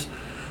spears,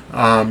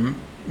 and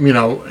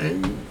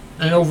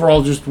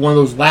overall just one of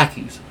those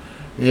lackeys.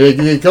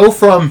 They go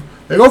from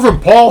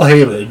Paul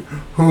Heyman,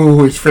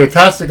 who is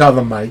fantastic on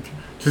the mic,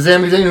 to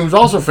Sami Zayn, who's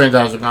also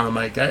fantastic on the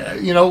mic.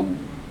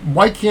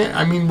 Why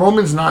can't...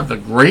 Roman's not the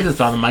greatest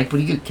on the mic, but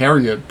he could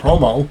carry a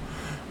promo,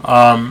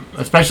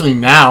 especially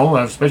now,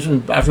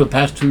 especially after the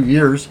past 2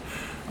 years.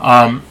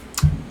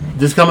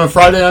 This coming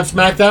Friday on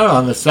SmackDown,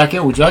 on the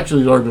 2nd, which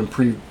actually has already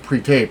been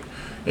pre-taped,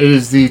 it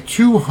is the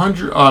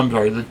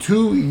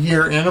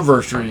 2-year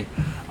anniversary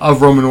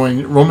of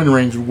Roman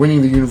Reigns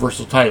winning the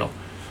Universal title.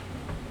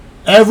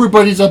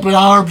 Everybody's up in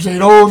arms saying,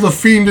 The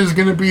Fiend is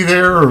going to be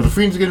there, or The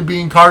Fiend's going to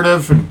be in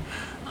Cardiff, and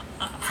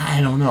I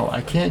don't know.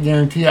 I can't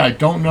guarantee. I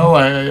don't know.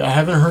 I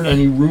haven't heard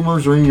any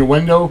rumors or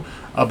innuendo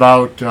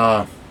about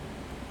the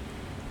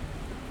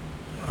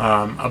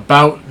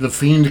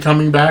Fiend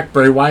coming back.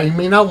 Bray Wyatt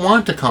may not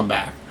want to come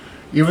back,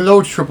 even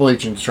though it's Triple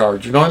H in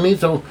charge. You know what I mean?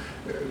 So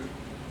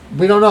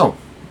we don't know.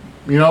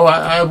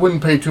 I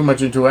wouldn't pay too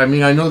much into it. I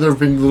know there have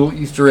been little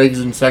Easter eggs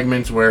and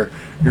segments where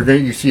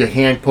you see a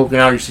hand poking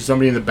out, you see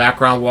somebody in the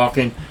background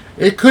walking.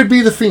 It could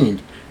be the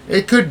Fiend.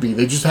 It could be.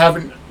 They just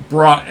haven't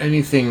brought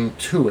anything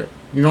to it.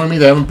 You know what I mean?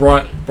 They haven't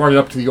brought it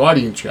up to the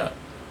audience yet.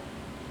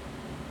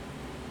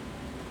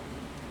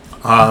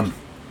 And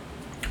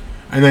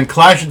then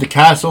Clash at the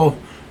Castle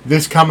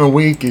this coming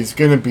week is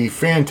going to be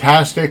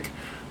fantastic.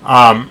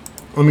 Let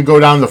me go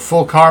down the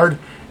full card.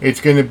 It's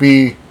going to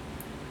be,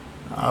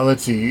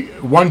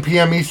 1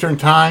 p.m. Eastern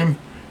Time.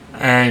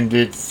 And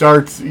it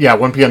starts,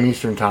 1 p.m.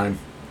 Eastern Time.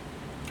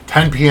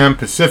 10 p.m.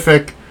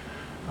 Pacific.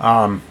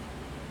 1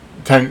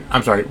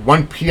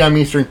 p.m.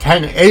 Eastern,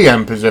 10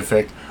 a.m.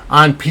 Pacific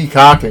on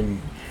Peacock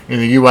and in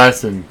the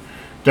U.S. and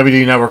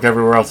WWE Network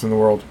everywhere else in the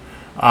world.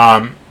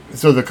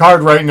 So the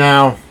card right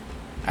now,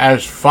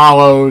 as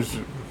follows.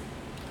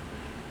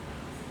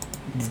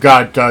 We've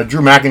got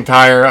Drew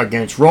McIntyre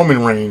against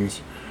Roman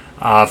Reigns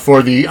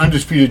for the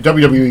undisputed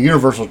WWE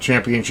Universal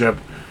Championship.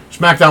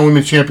 SmackDown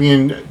Women's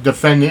Champion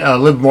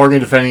Liv Morgan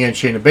defending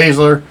against Shayna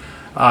Baszler.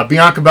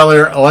 Bianca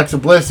Belair, Alexa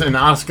Bliss, and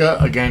Asuka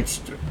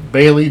against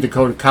Bayley,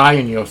 Dakota Kai,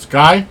 and Io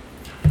Sky.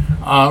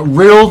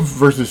 Riddle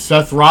versus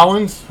Seth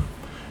Rollins.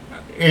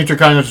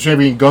 Intercontinental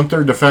Champion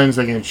Gunther defends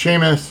against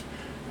Sheamus.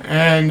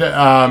 And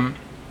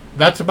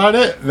that's about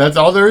it. That's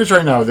all there is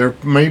right now. There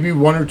may be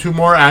one or two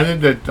more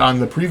added on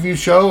the preview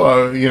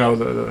show.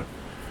 The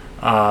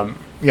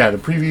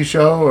preview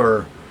show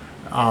or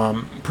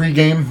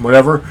pregame,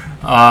 whatever.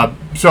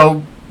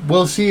 So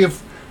we'll see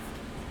if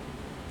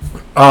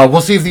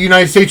the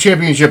United States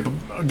Championship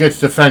gets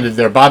defended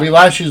there. Bobby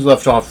Lashley's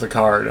left off the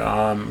card.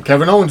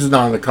 Kevin Owens is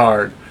not on the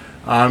card.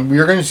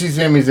 You're going to see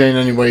Sami Zayn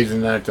anyways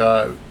in that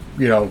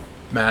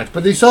match,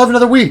 but they still have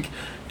another week.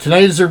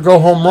 Tonight is their Go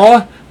Home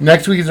Raw.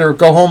 Next week is their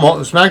Go Home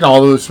SmackDown,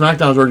 although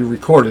SmackDown is already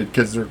recorded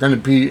because they're going to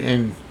be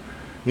in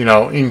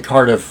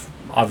Cardiff,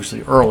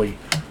 obviously early.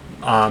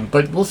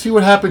 But we'll see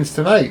what happens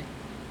tonight.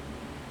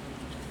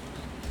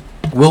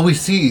 Will we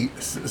see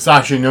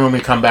Sasha and Naomi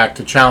come back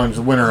to challenge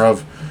the winner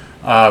of,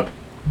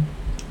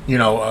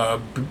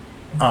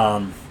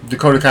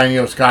 Dakota Kai,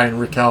 Io Sky, and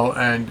Raquel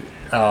and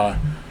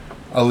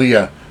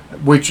Aaliyah?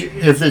 Which,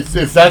 if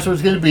that's what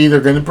it's going to be, they're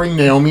going to bring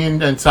Naomi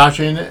and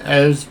Sasha in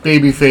as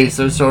baby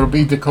faces. So it'll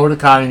be Dakota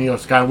Kai and Io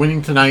Sky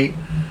winning tonight.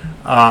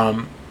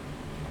 And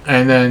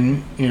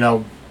then,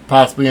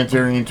 possibly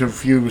entering into a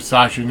feud with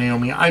Sasha and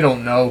Naomi. I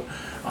don't know.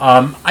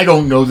 I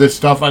don't know this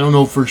stuff. I don't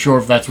know for sure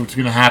if that's what's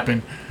going to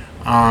happen.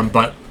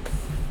 But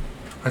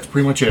that's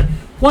pretty much it.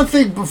 One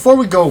thing, before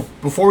we go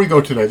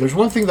today, there's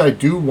one thing that I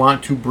do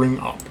want to bring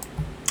up.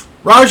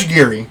 Raj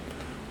Giri,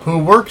 who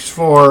works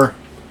for...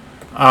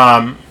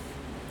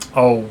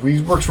 he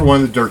works for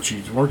one of the dirt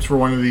sheets. Works for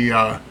one of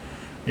the,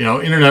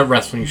 internet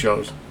wrestling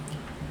shows.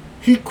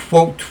 He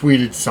quote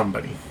tweeted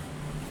somebody.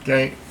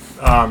 Okay,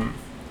 let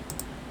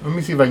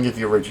me see if I can get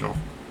the original.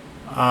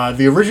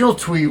 The original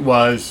tweet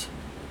was.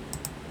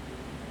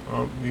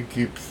 Oh, he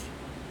keeps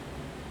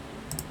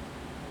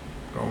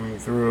going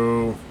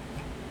through.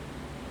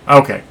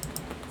 Okay,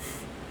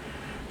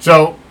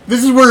 so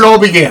this is where it all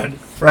began,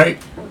 right?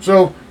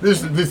 So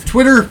this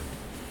Twitter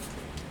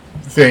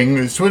thing,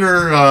 this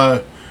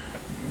Twitter.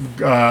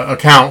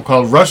 Account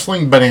called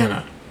Wrestling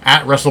Banana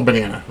at Wrestle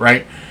Banana,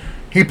 right?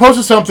 He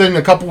posted something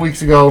a couple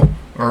weeks ago,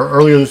 or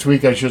earlier this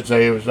week, I should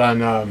say. It was on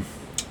the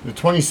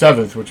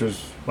 27th, which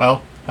was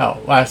it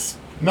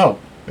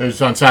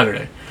was on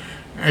Saturday.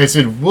 And it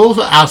said Will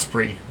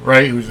Ospreay,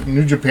 right, who's a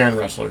New Japan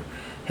wrestler,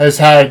 has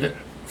had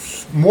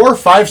more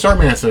 5-star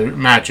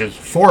matches,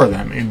 4 of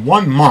them in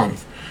 1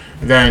 month,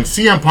 than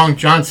CM Punk,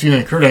 John Cena,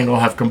 and Kurt Angle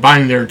have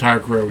combined in their entire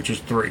career, which is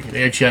 3.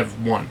 They actually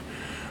have 1,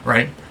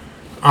 right?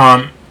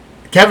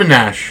 Kevin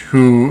Nash,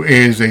 who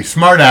is a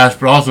smart ass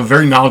but also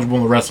very knowledgeable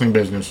in the wrestling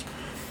business,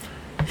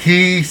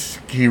 he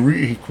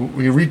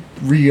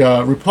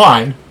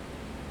replied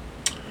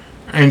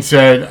and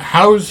said,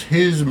 "How's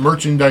his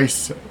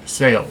merchandise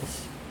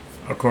sales?"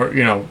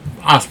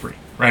 Ospreay,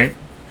 right?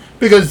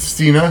 Because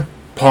Cena,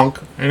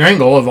 Punk, and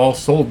Angle have all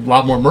sold a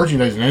lot more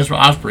merchandise than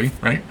Ospreay,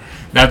 right?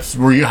 That's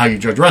how you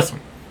judge wrestling.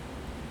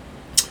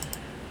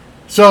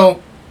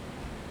 So,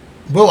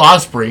 Will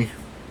Ospreay.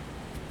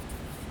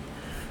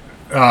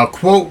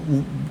 Quote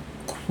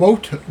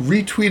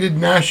retweeted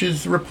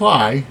Nash's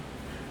reply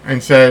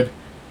and said,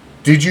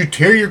 "Did you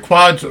tear your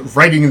quads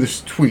writing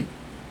this tweet?"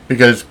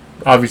 Because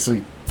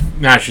obviously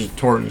Nash has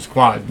torn his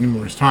quad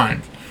numerous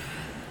times.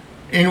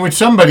 In which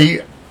somebody,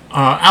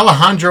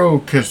 Alejandro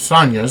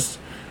Casañas,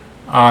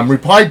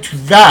 replied to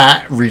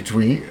that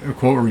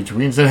quote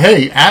retweet, and said,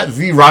 "Hey, at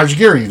the Raj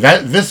Giri,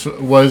 this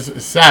was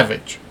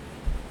savage."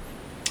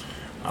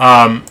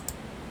 And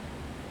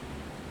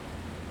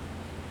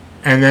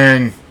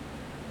then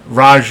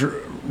Raj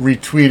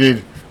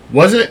retweeted,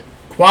 "Was it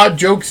quad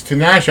jokes to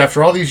Nash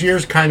after all these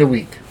years? Kind of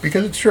weak."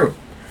 Because it's true.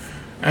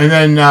 And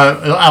then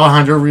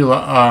Alejandro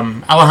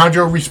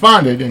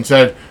responded and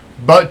said,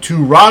 "But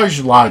to Raj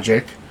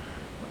logic,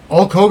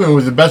 Hulk Hogan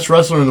was the best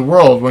wrestler in the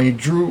world when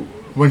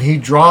he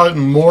draw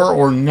more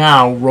or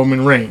now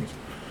Roman Reigns.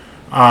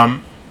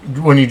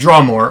 When he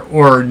draw more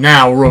or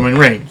now Roman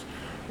Reigns.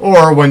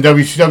 Or when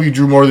WCW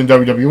drew more than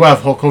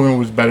WWF, Hulk Hogan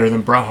was better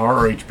than Bret Hart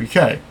or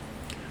HBK."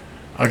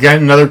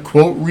 Again, another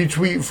quote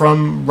retweet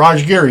from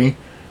Raj Giri.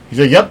 He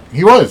said, "Yep,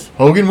 he was.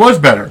 Hogan was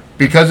better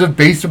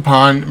based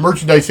upon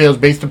merchandise sales,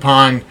 based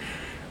upon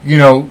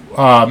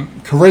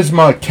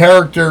charisma,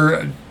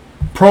 character,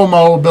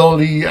 promo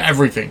ability,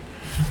 everything.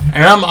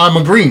 And I'm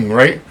agreeing,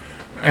 right?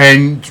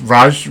 And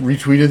Raj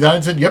retweeted that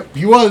and said, "Yep,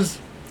 he was."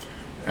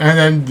 And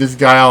then this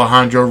guy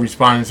Alejandro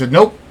responded and said,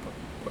 "Nope,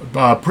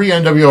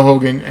 pre-NWO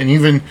Hogan, and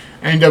even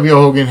NWO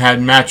Hogan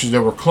had matches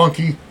that were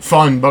clunky,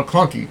 fun but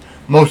clunky,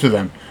 most of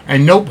them.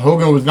 And nope,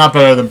 Hogan was not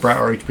better than Bret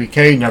or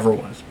HBK, never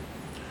was."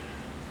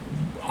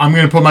 I'm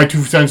going to put my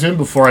 2 cents in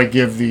before I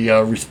give the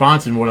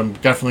response and what I'm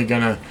definitely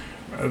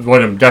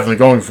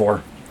going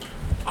for.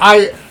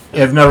 I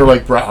have never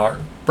liked Bret Hart.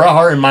 Bret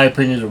Hart, in my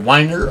opinion, is a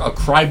whiner, a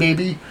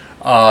crybaby,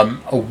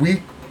 a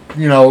weak.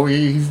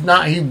 He's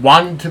not. He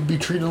wanted to be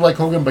treated like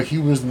Hogan, but he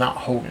was not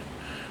Hogan,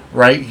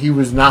 right? He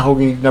was not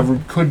Hogan. He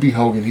never could be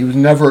Hogan. He was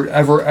never,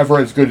 ever, ever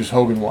as good as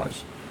Hogan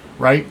was,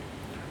 right?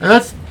 And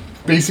that's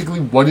basically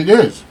what it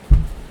is.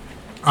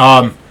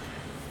 And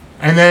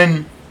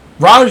then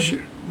Raj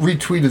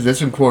retweeted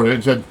this and quoted it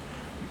and said,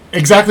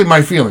 "Exactly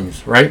my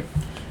feelings, right?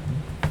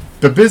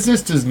 The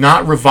business does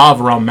not revolve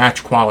around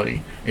match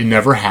quality. It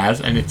never has,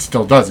 and it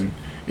still doesn't.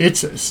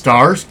 It's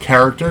stars,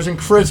 characters, and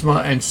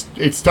charisma, and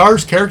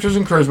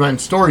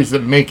stories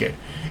that make it.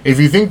 If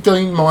you think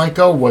Dean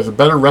Malenko was a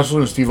better wrestler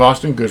than Steve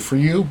Austin, good for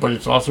you, but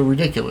it's also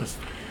ridiculous."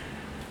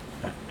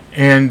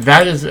 And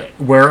that is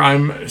where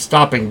I'm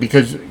stopping,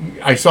 because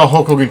I saw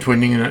Hulk Hogan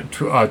trending,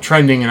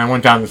 and I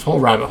went down this whole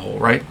rabbit hole,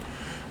 right?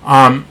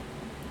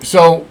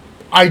 So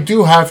I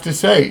do have to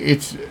say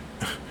it's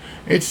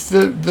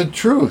the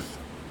truth,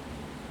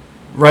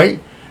 right?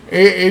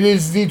 It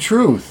is the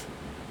truth.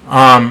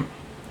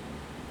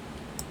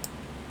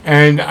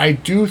 And I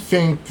do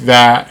think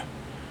that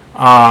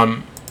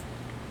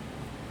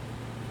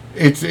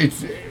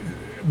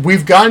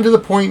we've gotten to the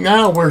point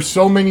now where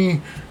so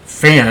many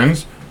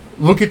fans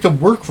look at the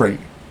work rate.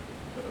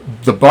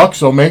 The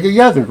Bucks, Omega,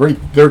 yeah, they're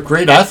great. They're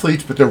great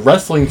athletes, but their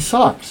wrestling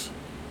sucks.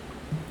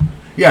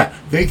 Yeah,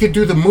 they could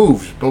do the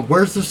moves, but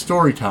where's the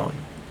storytelling?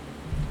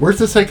 Where's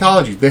the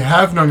psychology? They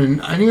have none in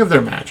any of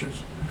their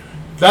matches.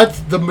 That's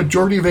the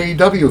majority of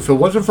AEW. If it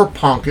wasn't for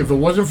Punk, if it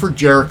wasn't for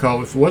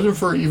Jericho, if it wasn't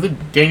for even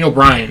Daniel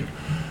Bryan,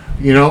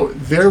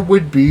 there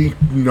would be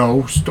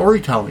no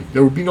storytelling.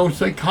 There would be no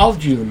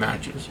psychology in the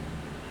matches.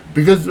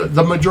 Because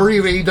the majority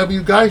of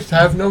AEW guys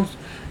have no...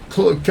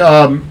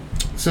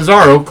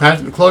 Cesaro,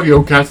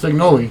 Claudio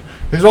Castagnoli,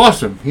 is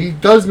awesome. He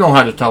does know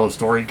how to tell a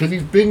story because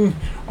he's been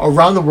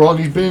around the world.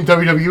 He's been in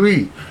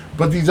WWE.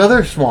 But these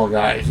other small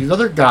guys, these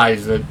other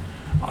guys that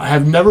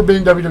have never been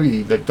in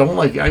WWE, that don't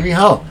like it. I mean,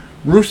 hell,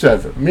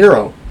 Rusev,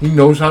 Miro, he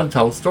knows how to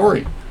tell a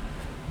story.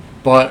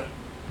 But,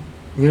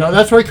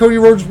 that's why Cody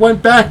Rhodes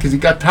went back, because he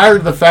got tired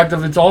of the fact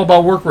that it's all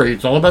about work rate.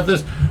 It's all about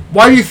this.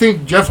 Why do you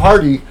think Jeff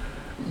Hardy,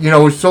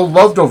 is so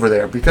loved over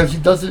there? Because he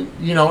doesn't,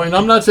 and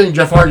I'm not saying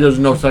Jeff Hardy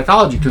doesn't know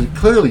psychology, because he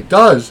clearly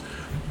does,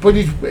 but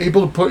he's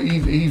able to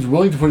he's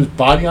willing to put his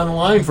body on the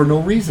line for no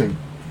reason,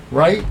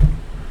 right?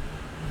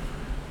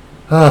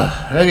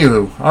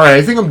 Anywho, all right,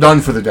 I think I'm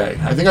done for the day.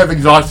 I think I've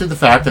exhausted the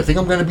fact. I think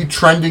I'm going to be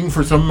trending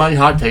for some of my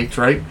hot takes,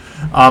 right?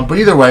 But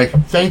either way,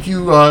 thank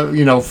you,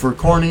 for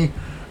Corny.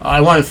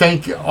 I want to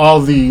thank all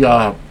the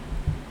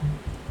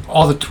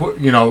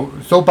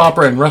soap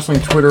opera and wrestling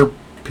Twitter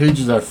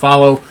pages I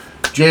follow.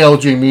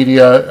 JLJ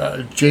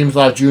Media, James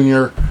Law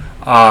Jr.,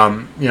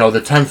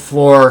 the 10th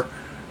Floor,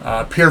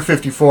 Pier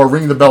 54,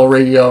 Ring the Bell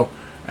Radio,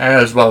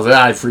 as well as the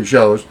Ad Free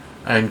Shows,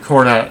 and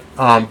Cornet.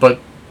 But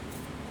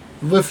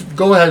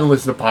go ahead and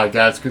listen to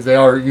podcasts, because they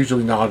are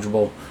usually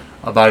knowledgeable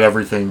about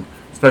everything,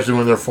 especially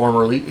when they're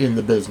formerly in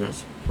the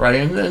business, right?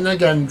 And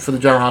again, for the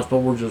General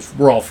Hospital,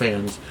 we're all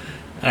fans,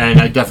 and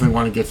I definitely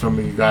want to get some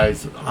of you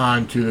guys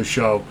onto the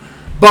show.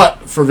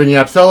 But for Vinny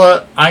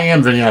Apsella, I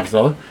am Vinny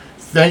Apsella.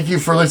 Thank you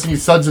for listening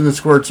to Suds in the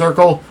Squared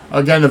Circle.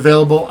 Again,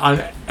 available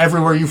on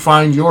everywhere you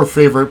find your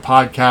favorite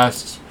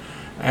podcasts.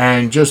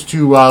 And just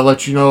to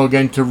let you know,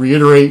 again, to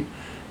reiterate,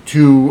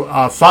 to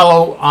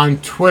follow on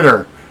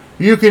Twitter.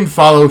 You can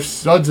follow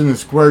Suds in the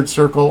Squared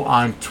Circle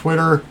on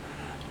Twitter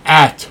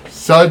at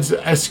Suds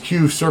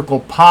SQ Circle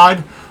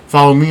Pod.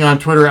 Follow me on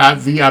Twitter at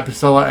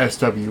VApicella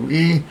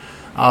SWE.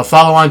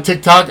 Follow on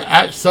TikTok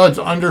at Suds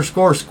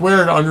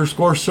 _squared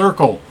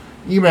 _circle.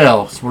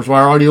 Email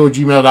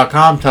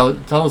sportswireaudio@gmail.com.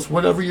 Tell us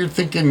whatever you're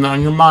thinking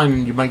on your mind,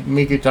 and you might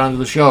make it down to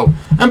the show.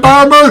 And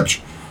buy our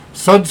merch.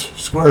 Suds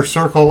Square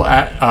Circle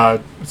at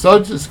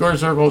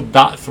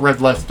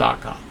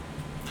sudsSquareCircle.threadless.com.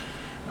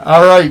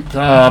 All right,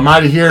 I'm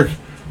out of here.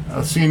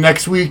 I'll see you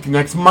next week,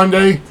 next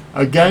Monday.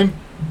 Again,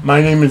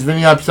 my name is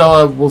Vinny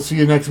Apsella. We'll see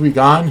you next week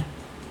on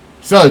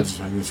Suds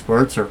in the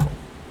Squared Circle.